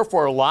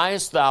 Wherefore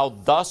liest thou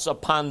thus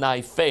upon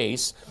thy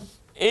face?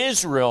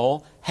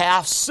 Israel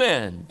hath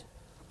sinned.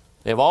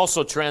 They have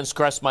also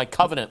transgressed my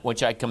covenant,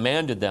 which I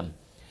commanded them.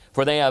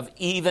 For they have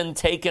even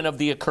taken of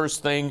the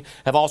accursed thing,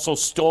 have also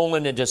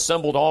stolen and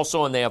dissembled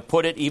also, and they have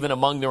put it even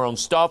among their own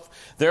stuff.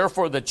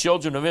 Therefore the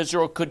children of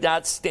Israel could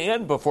not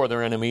stand before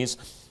their enemies,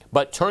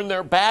 but turned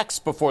their backs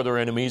before their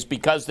enemies,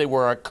 because they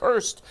were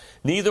accursed.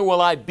 Neither will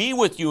I be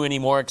with you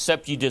anymore,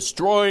 except ye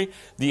destroy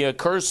the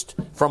accursed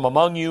from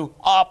among you.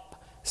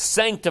 Up,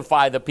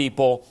 sanctify the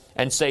people,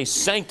 and say,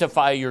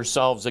 sanctify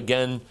yourselves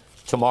again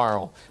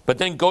tomorrow. But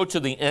then go to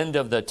the end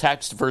of the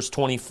text, verse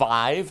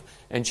 25,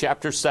 in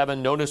chapter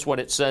 7. Notice what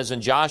it says.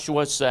 And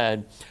Joshua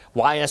said,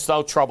 why hast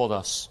thou troubled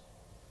us?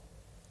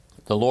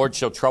 The Lord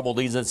shall trouble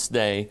thee this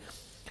day.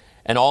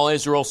 And all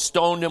Israel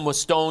stoned him with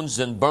stones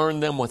and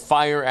burned them with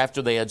fire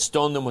after they had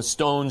stoned them with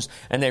stones.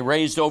 And they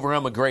raised over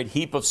him a great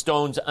heap of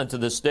stones unto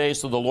this day.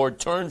 So the Lord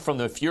turned from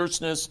the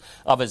fierceness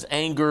of his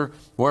anger,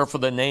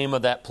 wherefore the name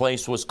of that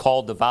place was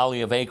called the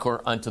Valley of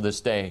Achor unto this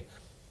day.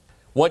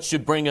 What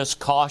should bring us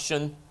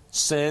caution?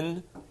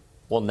 Sin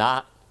will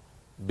not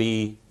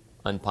be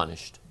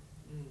unpunished.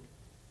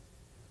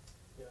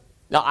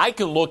 Now, I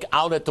can look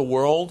out at the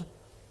world,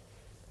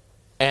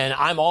 and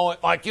I'm always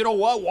like, you know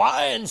what?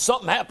 Why isn't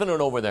something happening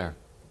over there?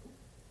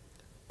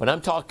 But I'm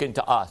talking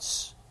to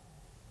us.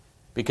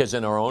 Because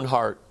in our own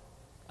heart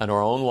and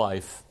our own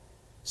life,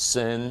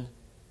 sin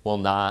will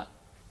not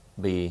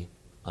be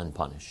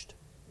unpunished.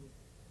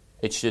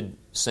 It should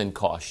send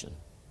caution.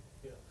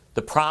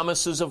 The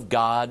promises of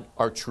God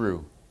are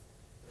true.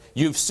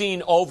 You've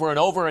seen over and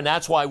over, and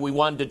that's why we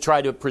wanted to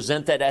try to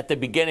present that at the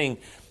beginning.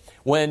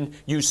 When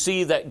you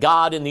see that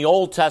God in the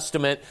Old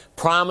Testament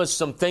promised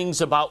some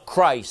things about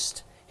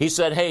Christ. He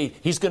said, hey,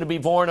 he's going to be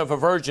born of a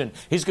virgin.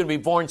 He's going to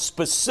be born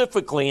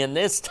specifically in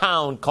this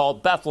town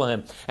called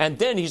Bethlehem. And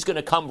then he's going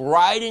to come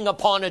riding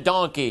upon a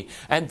donkey.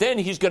 And then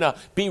he's going to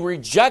be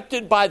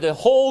rejected by the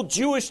whole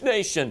Jewish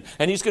nation.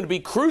 And he's going to be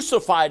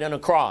crucified on a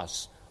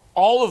cross.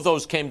 All of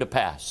those came to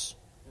pass.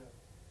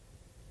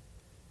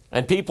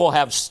 And people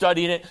have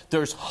studied it.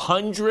 There's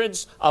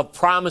hundreds of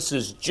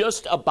promises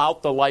just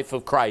about the life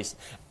of Christ.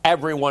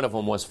 Every one of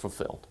them was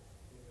fulfilled.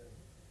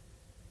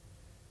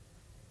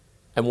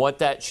 And what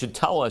that should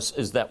tell us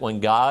is that when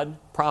God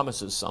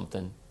promises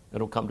something,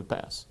 it'll come to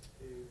pass.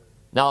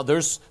 Now,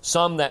 there's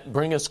some that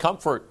bring us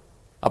comfort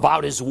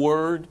about His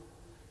Word,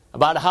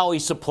 about how He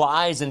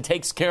supplies and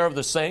takes care of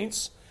the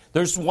saints.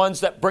 There's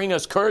ones that bring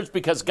us courage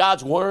because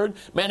God's Word,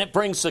 man, it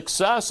brings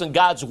success, and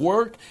God's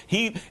work,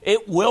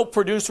 it will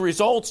produce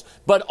results.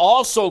 But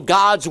also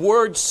God's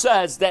Word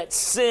says that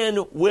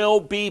sin will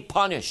be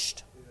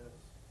punished.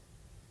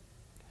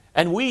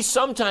 And we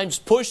sometimes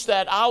push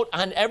that out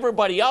on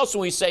everybody else,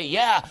 and we say,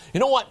 yeah, you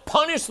know what,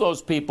 punish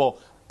those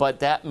people. But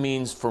that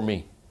means for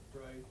me.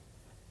 Right.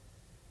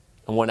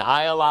 And when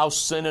I allow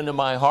sin into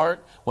my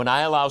heart, when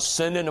I allow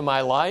sin into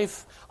my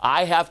life,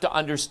 I have to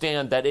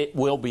understand that it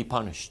will be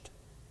punished.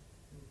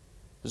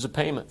 There's a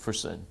payment for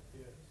sin.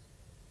 Yes.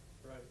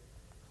 Right.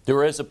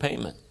 There is a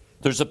payment.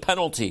 There's a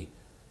penalty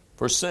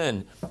for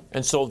sin.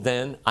 And so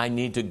then I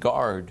need to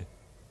guard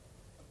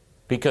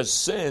because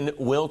sin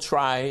will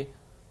try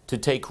to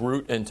take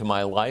root into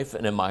my life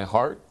and in my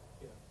heart.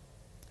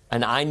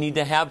 And I need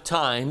to have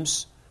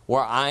times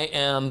where I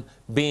am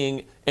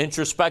being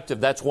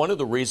introspective. That's one of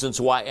the reasons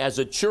why, as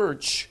a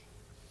church,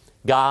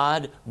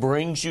 God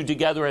brings you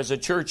together as a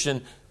church.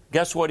 And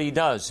guess what He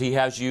does? He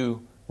has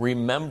you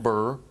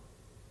remember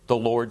the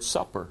Lord's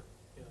Supper.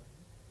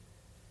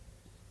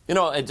 You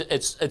know,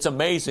 it's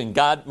amazing.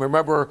 God,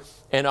 remember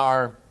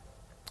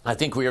I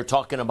think we were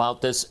talking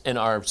about this in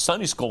our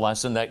Sunday school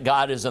lesson, that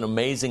God is an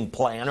amazing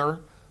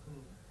planner.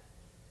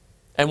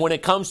 And when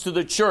it comes to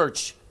the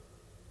church,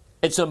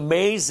 it's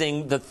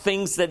amazing the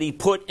things that He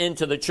put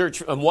into the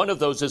church, and one of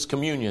those is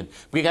communion.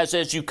 Because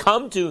as you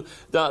come to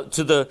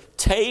the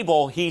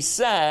table, He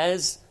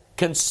says,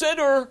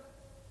 consider,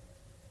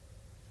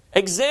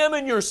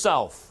 examine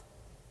yourself.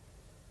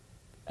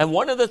 And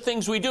one of the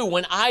things we do,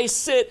 when I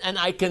sit and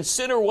I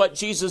consider what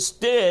Jesus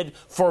did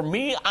for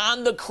me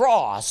on the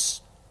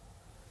cross,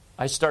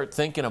 I start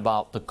thinking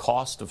about the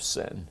cost of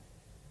sin.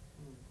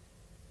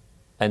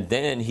 And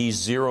then He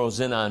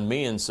zeroes in on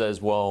me and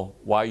says, well,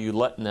 why are you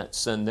letting that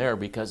sin there?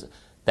 Because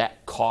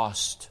that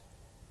cost,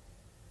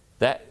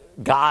 that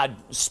God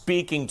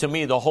speaking to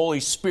me, the Holy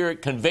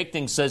Spirit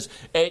convicting, says,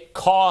 it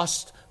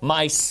cost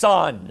my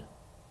Son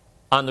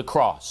on the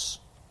cross.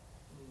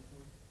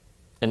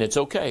 And it's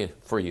okay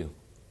for you.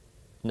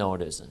 No,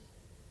 it isn't.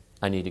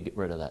 I need to get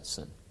rid of that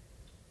sin.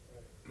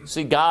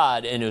 See,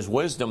 God in His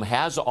wisdom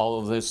has all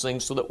of these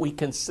things so that we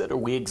consider,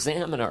 we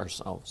examine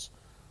ourselves.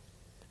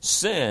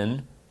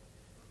 Sin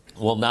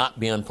will not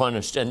be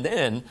unpunished. And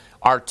then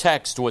our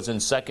text was in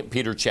 2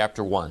 Peter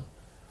chapter 1.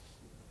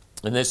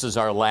 And this is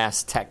our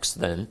last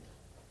text then.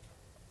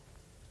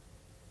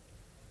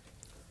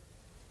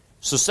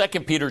 So 2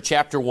 Peter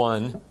chapter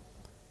 1,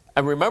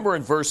 and remember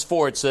in verse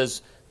 4 it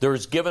says, there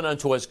is given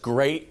unto us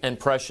great and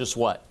precious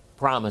what?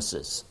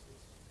 Promises.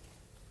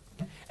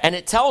 And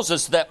it tells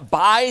us that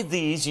by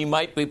these you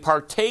might be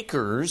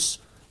partakers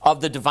of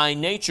the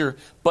divine nature.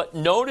 But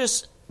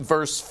notice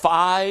verse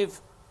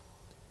 5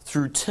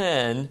 through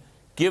 10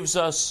 gives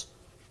us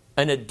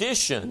an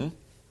addition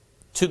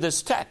to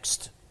this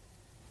text.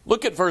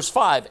 Look at verse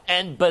 5.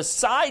 And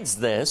besides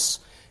this,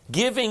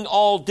 giving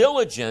all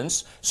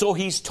diligence. So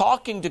he's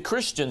talking to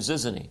Christians,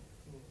 isn't he?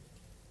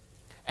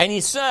 And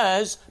he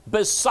says,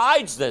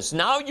 besides this,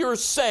 now you're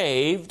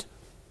saved.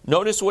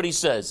 Notice what he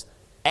says.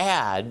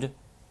 Add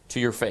to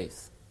your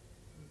faith.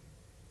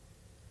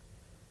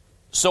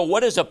 So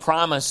what is a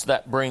promise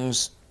that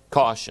brings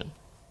caution?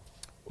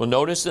 Well,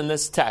 notice in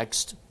this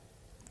text,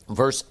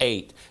 verse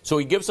 8. So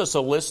he gives us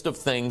a list of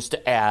things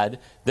to add.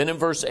 Then in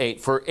verse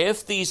 8, for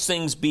if these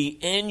things be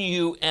in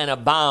you and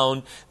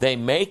abound, they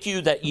make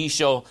you that ye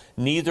shall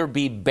neither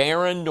be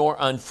barren nor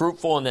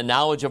unfruitful in the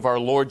knowledge of our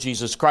Lord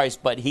Jesus Christ.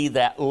 But he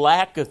that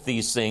lacketh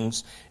these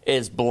things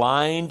is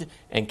blind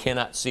and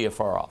cannot see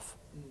afar off.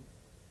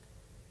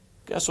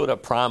 Guess what a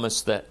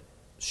promise that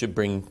should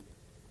bring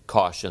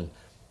caution?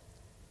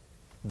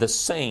 The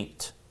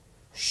saint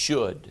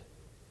should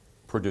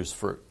produce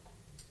fruit.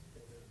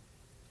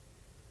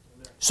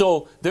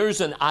 So there's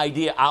an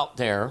idea out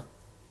there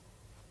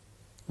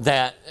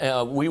that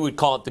we would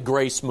call it the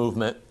grace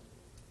movement.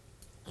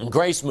 And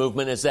grace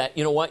movement is that,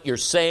 you know what, you're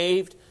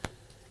saved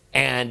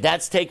and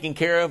that's taken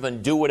care of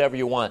and do whatever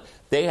you want.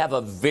 They have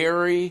a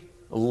very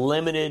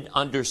limited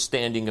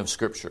understanding of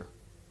Scripture.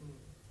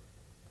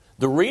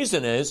 The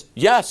reason is,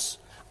 yes,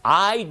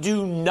 I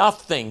do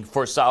nothing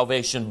for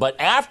salvation, but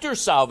after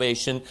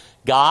salvation,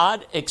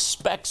 God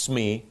expects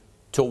me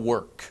to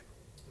work.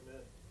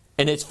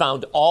 And it's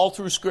found all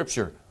through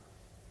Scripture.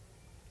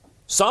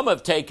 Some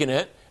have taken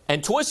it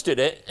and twisted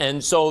it,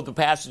 and so the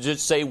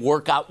passages say,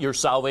 work out your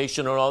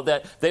salvation and all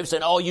that. They've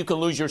said, oh, you can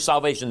lose your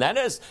salvation. That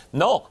is,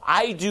 no,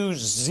 I do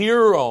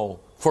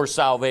zero for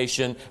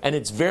salvation, and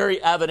it's very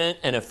evident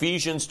in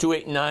Ephesians 2,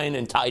 8, and 9,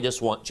 and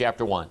Titus 1,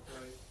 chapter 1,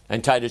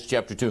 and Titus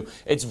chapter 2.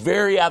 It's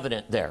very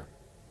evident there.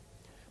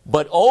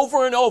 But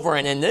over and over,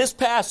 and in this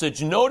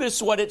passage,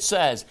 notice what it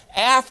says.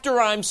 After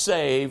I'm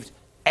saved,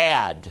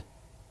 add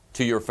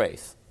to your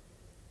faith.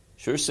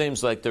 Sure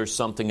seems like there's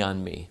something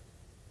on me.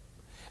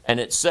 And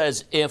it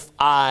says, if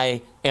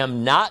I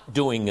am not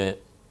doing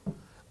it,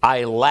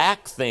 I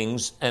lack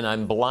things and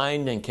I'm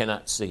blind and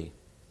cannot see.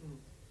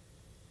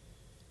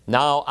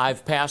 Now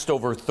I've passed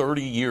over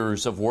 30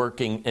 years of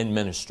working in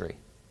ministry.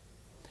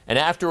 And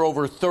after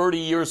over 30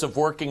 years of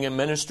working in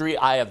ministry,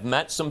 I have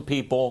met some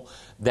people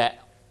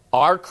that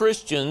are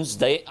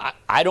Christians.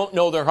 I don't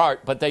know their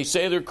heart, but they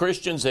say they're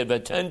Christians. They've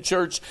attended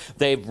church.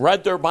 They've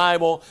read their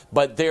Bible,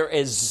 but there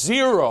is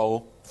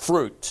zero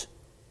fruit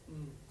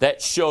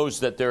that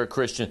shows that they're a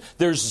Christian.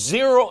 There's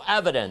zero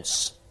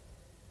evidence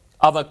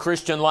of a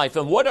Christian life.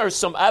 And what are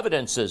some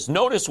evidences?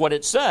 Notice what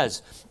it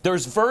says.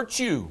 There's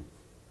virtue.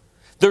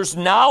 There's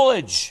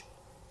knowledge.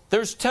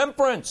 There's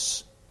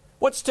temperance.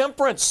 What's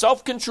temperance?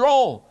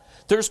 Self-control.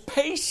 There's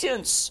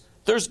patience.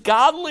 There's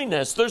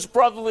godliness. There's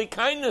brotherly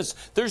kindness.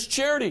 There's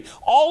charity.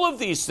 All of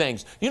these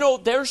things. You know,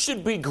 there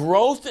should be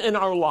growth in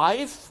our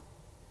life.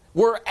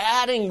 We're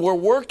adding, we're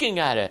working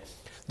at it.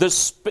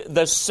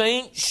 The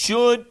saint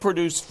should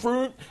produce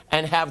fruit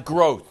and have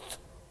growth.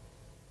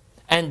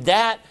 And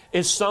that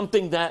is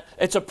something that,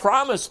 it's a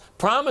promise,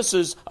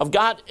 promises of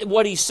God.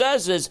 What he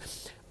says is,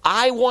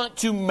 I want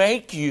to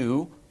make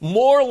you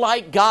more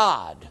like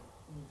God.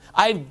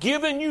 I've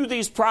given you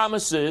these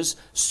promises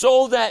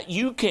so that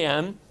you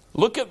can,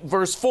 look at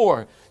verse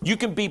 4, you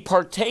can be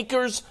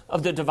partakers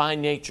of the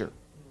divine nature.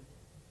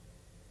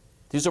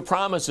 These are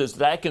promises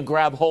that I can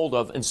grab hold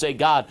of and say,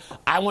 God,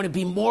 I want to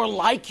be more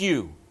like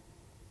you.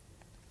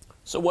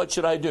 So what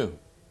should I do?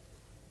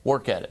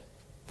 Work at it.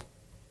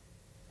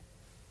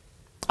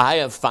 I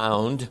have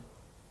found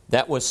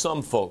that with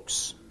some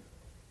folks,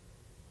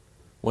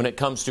 when it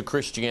comes to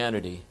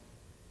Christianity,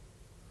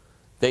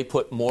 they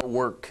put more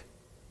work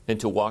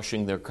into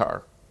washing their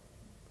car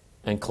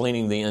and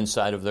cleaning the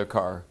inside of their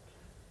car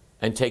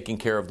and taking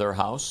care of their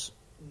house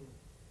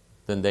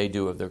than they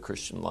do of their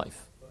Christian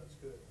life.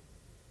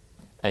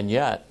 And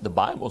yet, the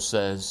Bible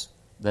says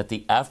that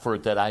the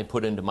effort that I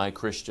put into my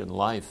Christian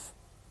life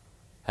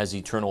has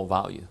eternal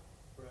value.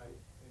 Right.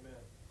 Amen.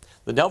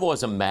 The devil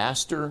is a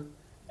master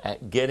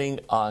at getting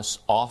us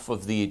off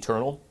of the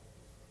eternal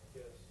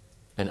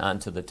and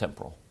onto the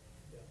temporal.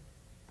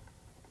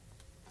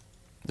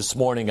 This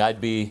morning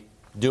I'd be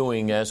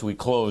doing, as we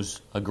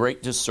close, a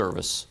great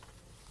disservice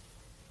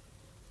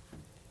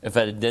if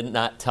I did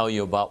not tell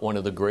you about one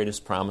of the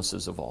greatest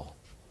promises of all.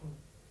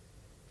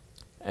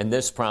 And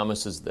this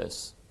promise is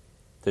this,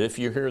 that if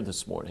you're here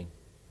this morning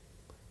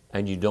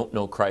and you don't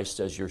know Christ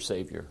as your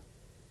Savior,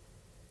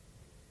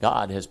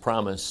 God has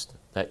promised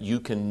that you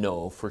can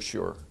know for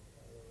sure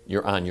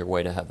you're on your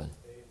way to heaven.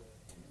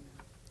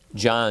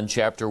 John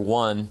chapter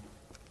 1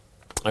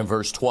 and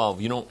verse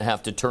 12. You don't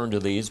have to turn to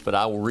these, but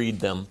I will read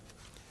them.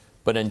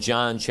 But in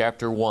John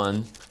chapter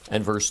 1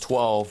 and verse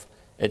 12,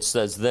 it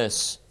says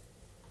this,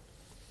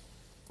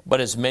 but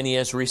as many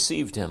as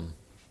received him,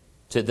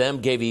 to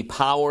them gave he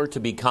power to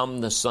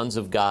become the sons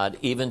of God,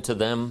 even to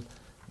them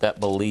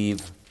that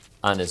believe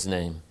on his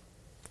name.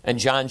 And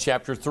John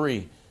chapter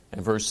 3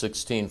 and verse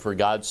 16, for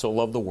God so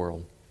loved the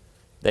world,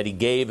 that he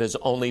gave his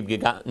only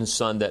begotten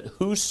Son, that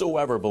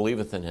whosoever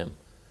believeth in him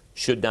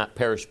should not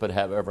perish but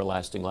have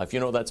everlasting life. You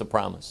know, that's a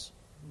promise.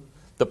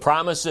 The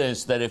promise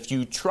is that if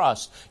you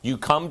trust, you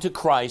come to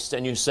Christ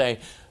and you say,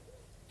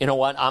 you know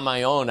what, on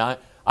my own,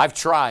 I've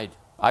tried.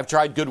 I've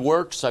tried good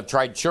works, I've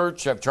tried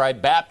church, I've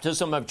tried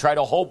baptism, I've tried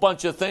a whole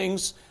bunch of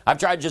things. I've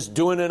tried just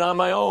doing it on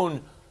my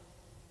own.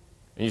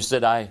 And you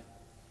said, I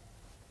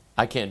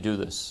can't do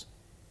this.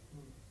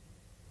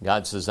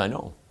 God says, I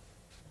know,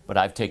 but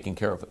I've taken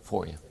care of it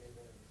for you.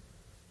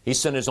 He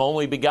sent his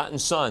only begotten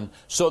Son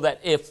so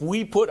that if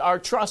we put our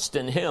trust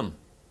in him,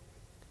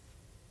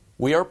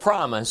 we are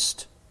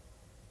promised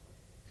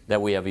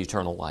that we have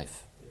eternal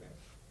life.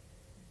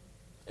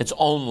 It's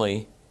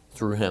only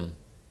through him.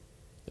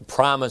 The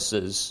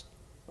promises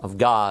of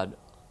God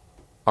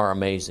are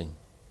amazing.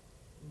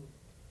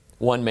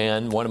 One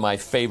man, one of my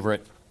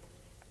favorite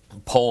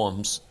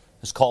poems,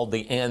 is called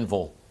The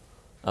Anvil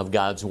of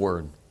God's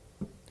Word.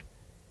 It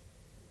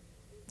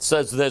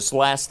says this,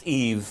 last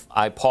eve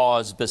I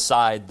paused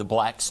beside the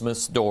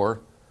blacksmith's door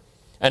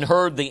and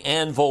heard the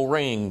anvil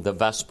ring the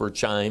vesper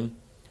chime.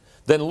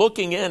 Then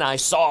looking in, I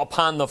saw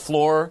upon the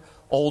floor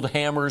old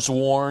hammers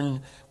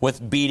worn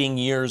with beating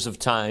years of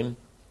time.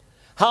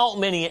 How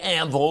many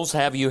anvils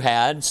have you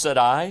had, said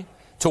I,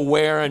 to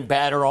wear and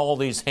batter all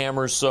these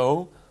hammers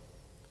so?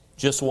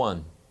 Just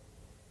one,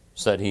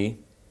 said he.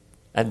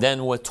 And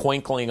then with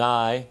twinkling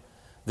eye,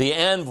 the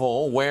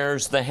anvil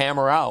wears the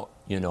hammer out,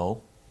 you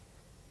know.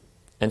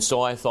 And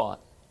so I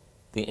thought,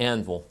 the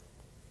anvil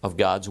of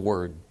God's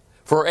Word.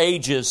 For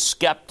ages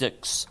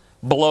skeptics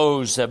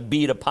blows have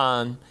beat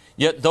upon,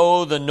 yet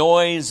though the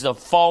noise of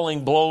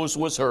falling blows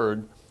was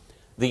heard,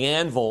 the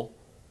anvil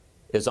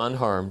is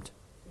unharmed,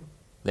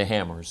 the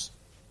hammer's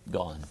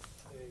gone.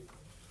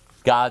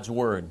 God's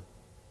Word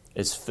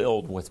is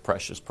filled with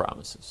precious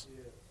promises.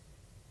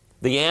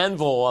 The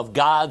anvil of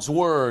God's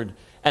Word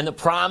and the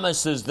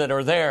promises that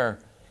are there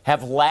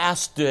have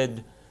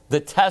lasted the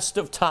test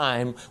of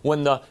time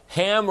when the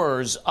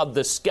hammers of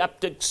the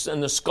skeptics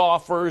and the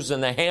scoffers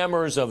and the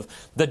hammers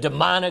of the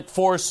demonic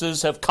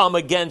forces have come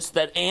against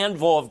that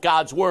anvil of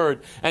God's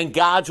Word, and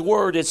God's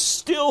Word is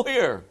still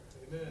here.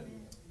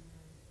 Amen.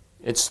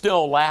 It's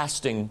still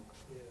lasting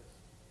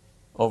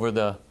over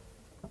the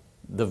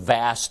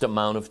vast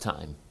amount of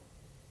time.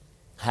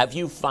 Have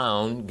you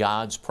found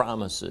God's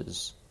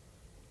promises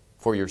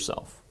for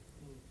yourself?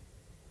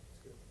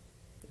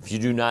 If you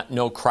do not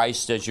know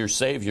Christ as your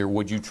Savior,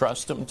 would you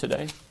trust him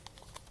today?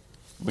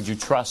 Would you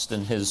trust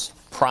in his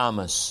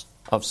promise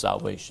of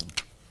salvation?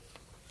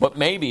 But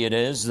maybe it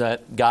is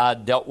that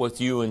God dealt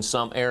with you in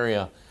some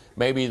area.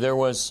 Maybe there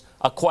was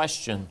a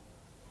question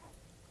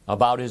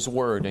about his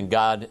Word, and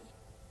God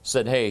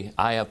said, hey,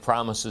 I have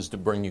promises to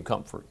bring you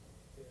comfort.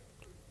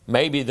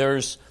 Maybe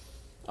there's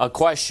a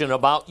question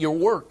about your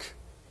work,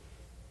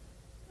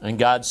 and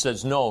God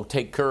says, no,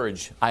 take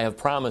courage. I have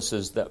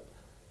promises that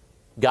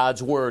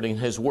God's Word and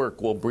his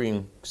work will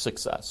bring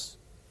success.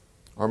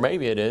 Or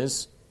maybe it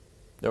is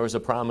there was a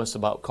promise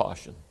about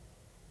caution.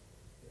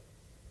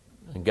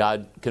 And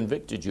God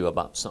convicted you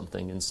about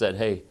something and said,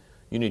 hey,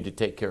 you need to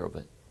take care of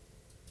it.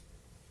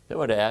 They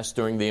would ask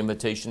during the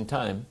invitation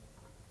time,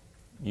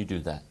 you do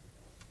that.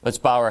 Let's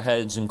bow our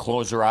heads and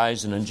close our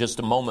eyes, and in just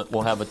a moment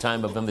we'll have a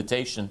time of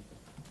invitation.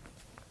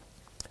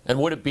 And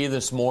would it be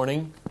this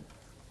morning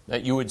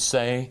that you would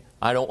say,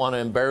 I don't want to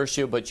embarrass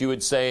you, but you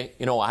would say,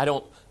 I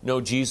don't know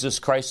Jesus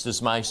Christ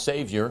as my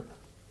Savior.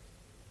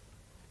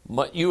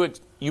 But you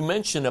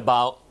mentioned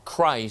about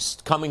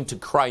Christ, coming to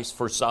Christ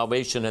for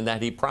salvation, and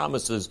that He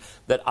promises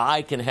that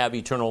I can have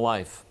eternal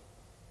life.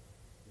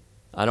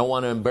 I don't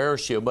want to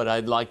embarrass you, but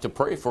I'd like to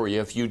pray for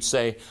you. If you'd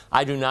say,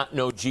 I do not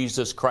know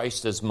Jesus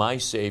Christ as my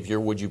Savior,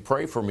 would you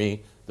pray for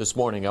me this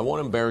morning? I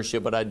won't embarrass you,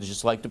 but I'd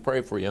just like to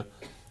pray for you.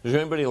 Is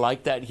there anybody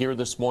like that here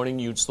this morning?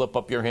 You'd slip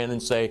up your hand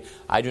and say,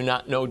 I do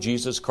not know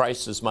Jesus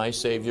Christ as my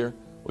Savior.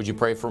 Would you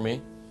pray for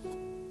me?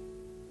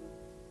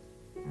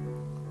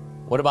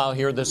 What about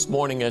here this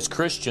morning as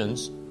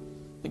Christians?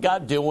 Did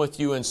God deal with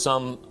you in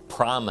some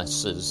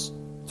promises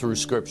through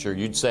Scripture?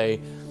 You'd say,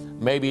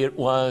 maybe it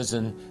was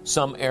in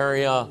some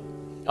area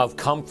of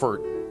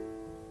comfort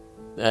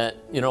that,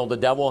 the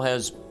devil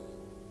has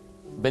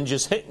been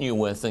just hitting you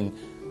with, and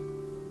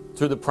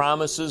through the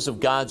promises of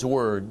God's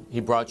Word, He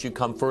brought you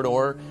comfort.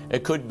 Or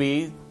it could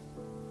be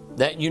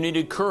that you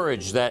needed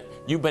courage, that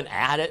you've been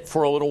at it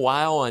for a little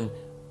while, and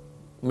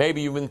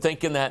maybe you've been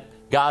thinking that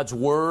God's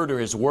Word or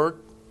His work,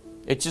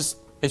 it's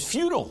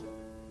futile.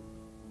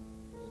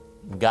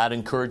 God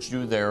encouraged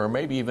you there, or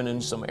maybe even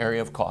in some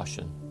area of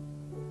caution.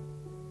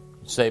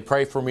 Say,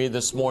 pray for me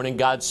this morning.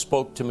 God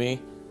spoke to me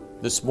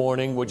this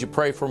morning. Would you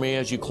pray for me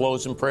as you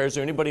close in prayer? Is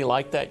there anybody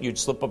like that? You'd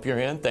slip up your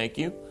hand. Thank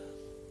you.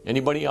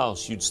 Anybody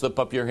else? You'd slip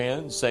up your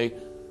hand and say,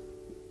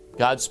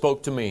 God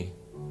spoke to me.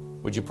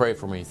 Would you pray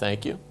for me?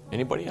 Thank you.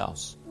 Anybody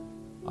else?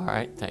 All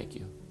right. Thank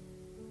you.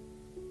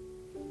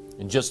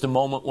 In just a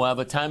moment, we'll have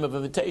a time of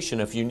invitation.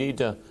 If you need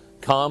to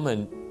come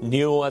and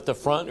kneel at the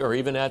front or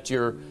even at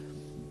your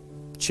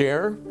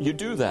chair, you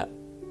do that.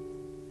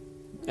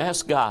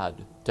 Ask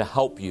God to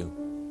help you.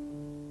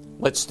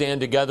 Let's stand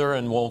together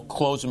and we'll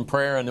close in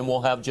prayer, and then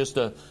we'll have just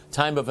a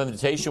time of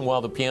invitation while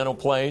the piano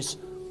plays.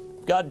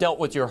 God dealt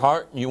with your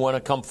heart and you want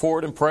to come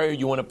forward and pray, or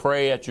you want to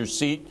pray at your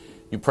seat,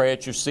 you pray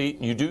at your seat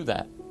and you do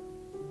that.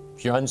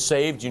 If you're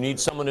unsaved, you need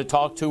someone to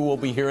talk to, we'll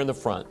be here in the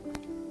front.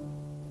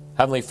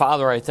 Heavenly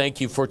Father, I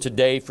thank you for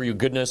today, for your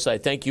goodness. I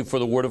thank you for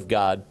the Word of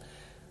God.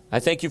 I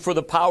thank you for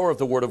the power of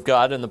the Word of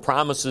God and the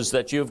promises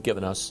that you have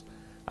given us.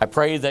 I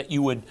pray that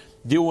you would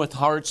deal with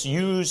hearts,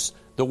 use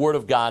the Word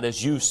of God,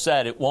 as you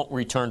said, it won't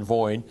return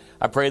void.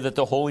 I pray that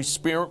the Holy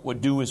Spirit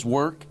would do His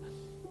work.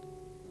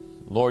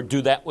 Lord,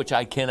 do that which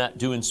I cannot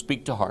do and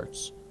speak to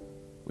hearts.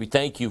 We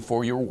thank you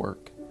for your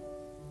work.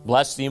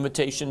 Bless the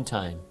invitation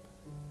time.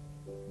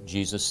 In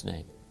Jesus'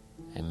 name,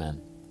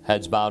 amen.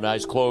 Heads bowed,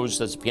 eyes closed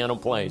as the piano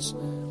plays.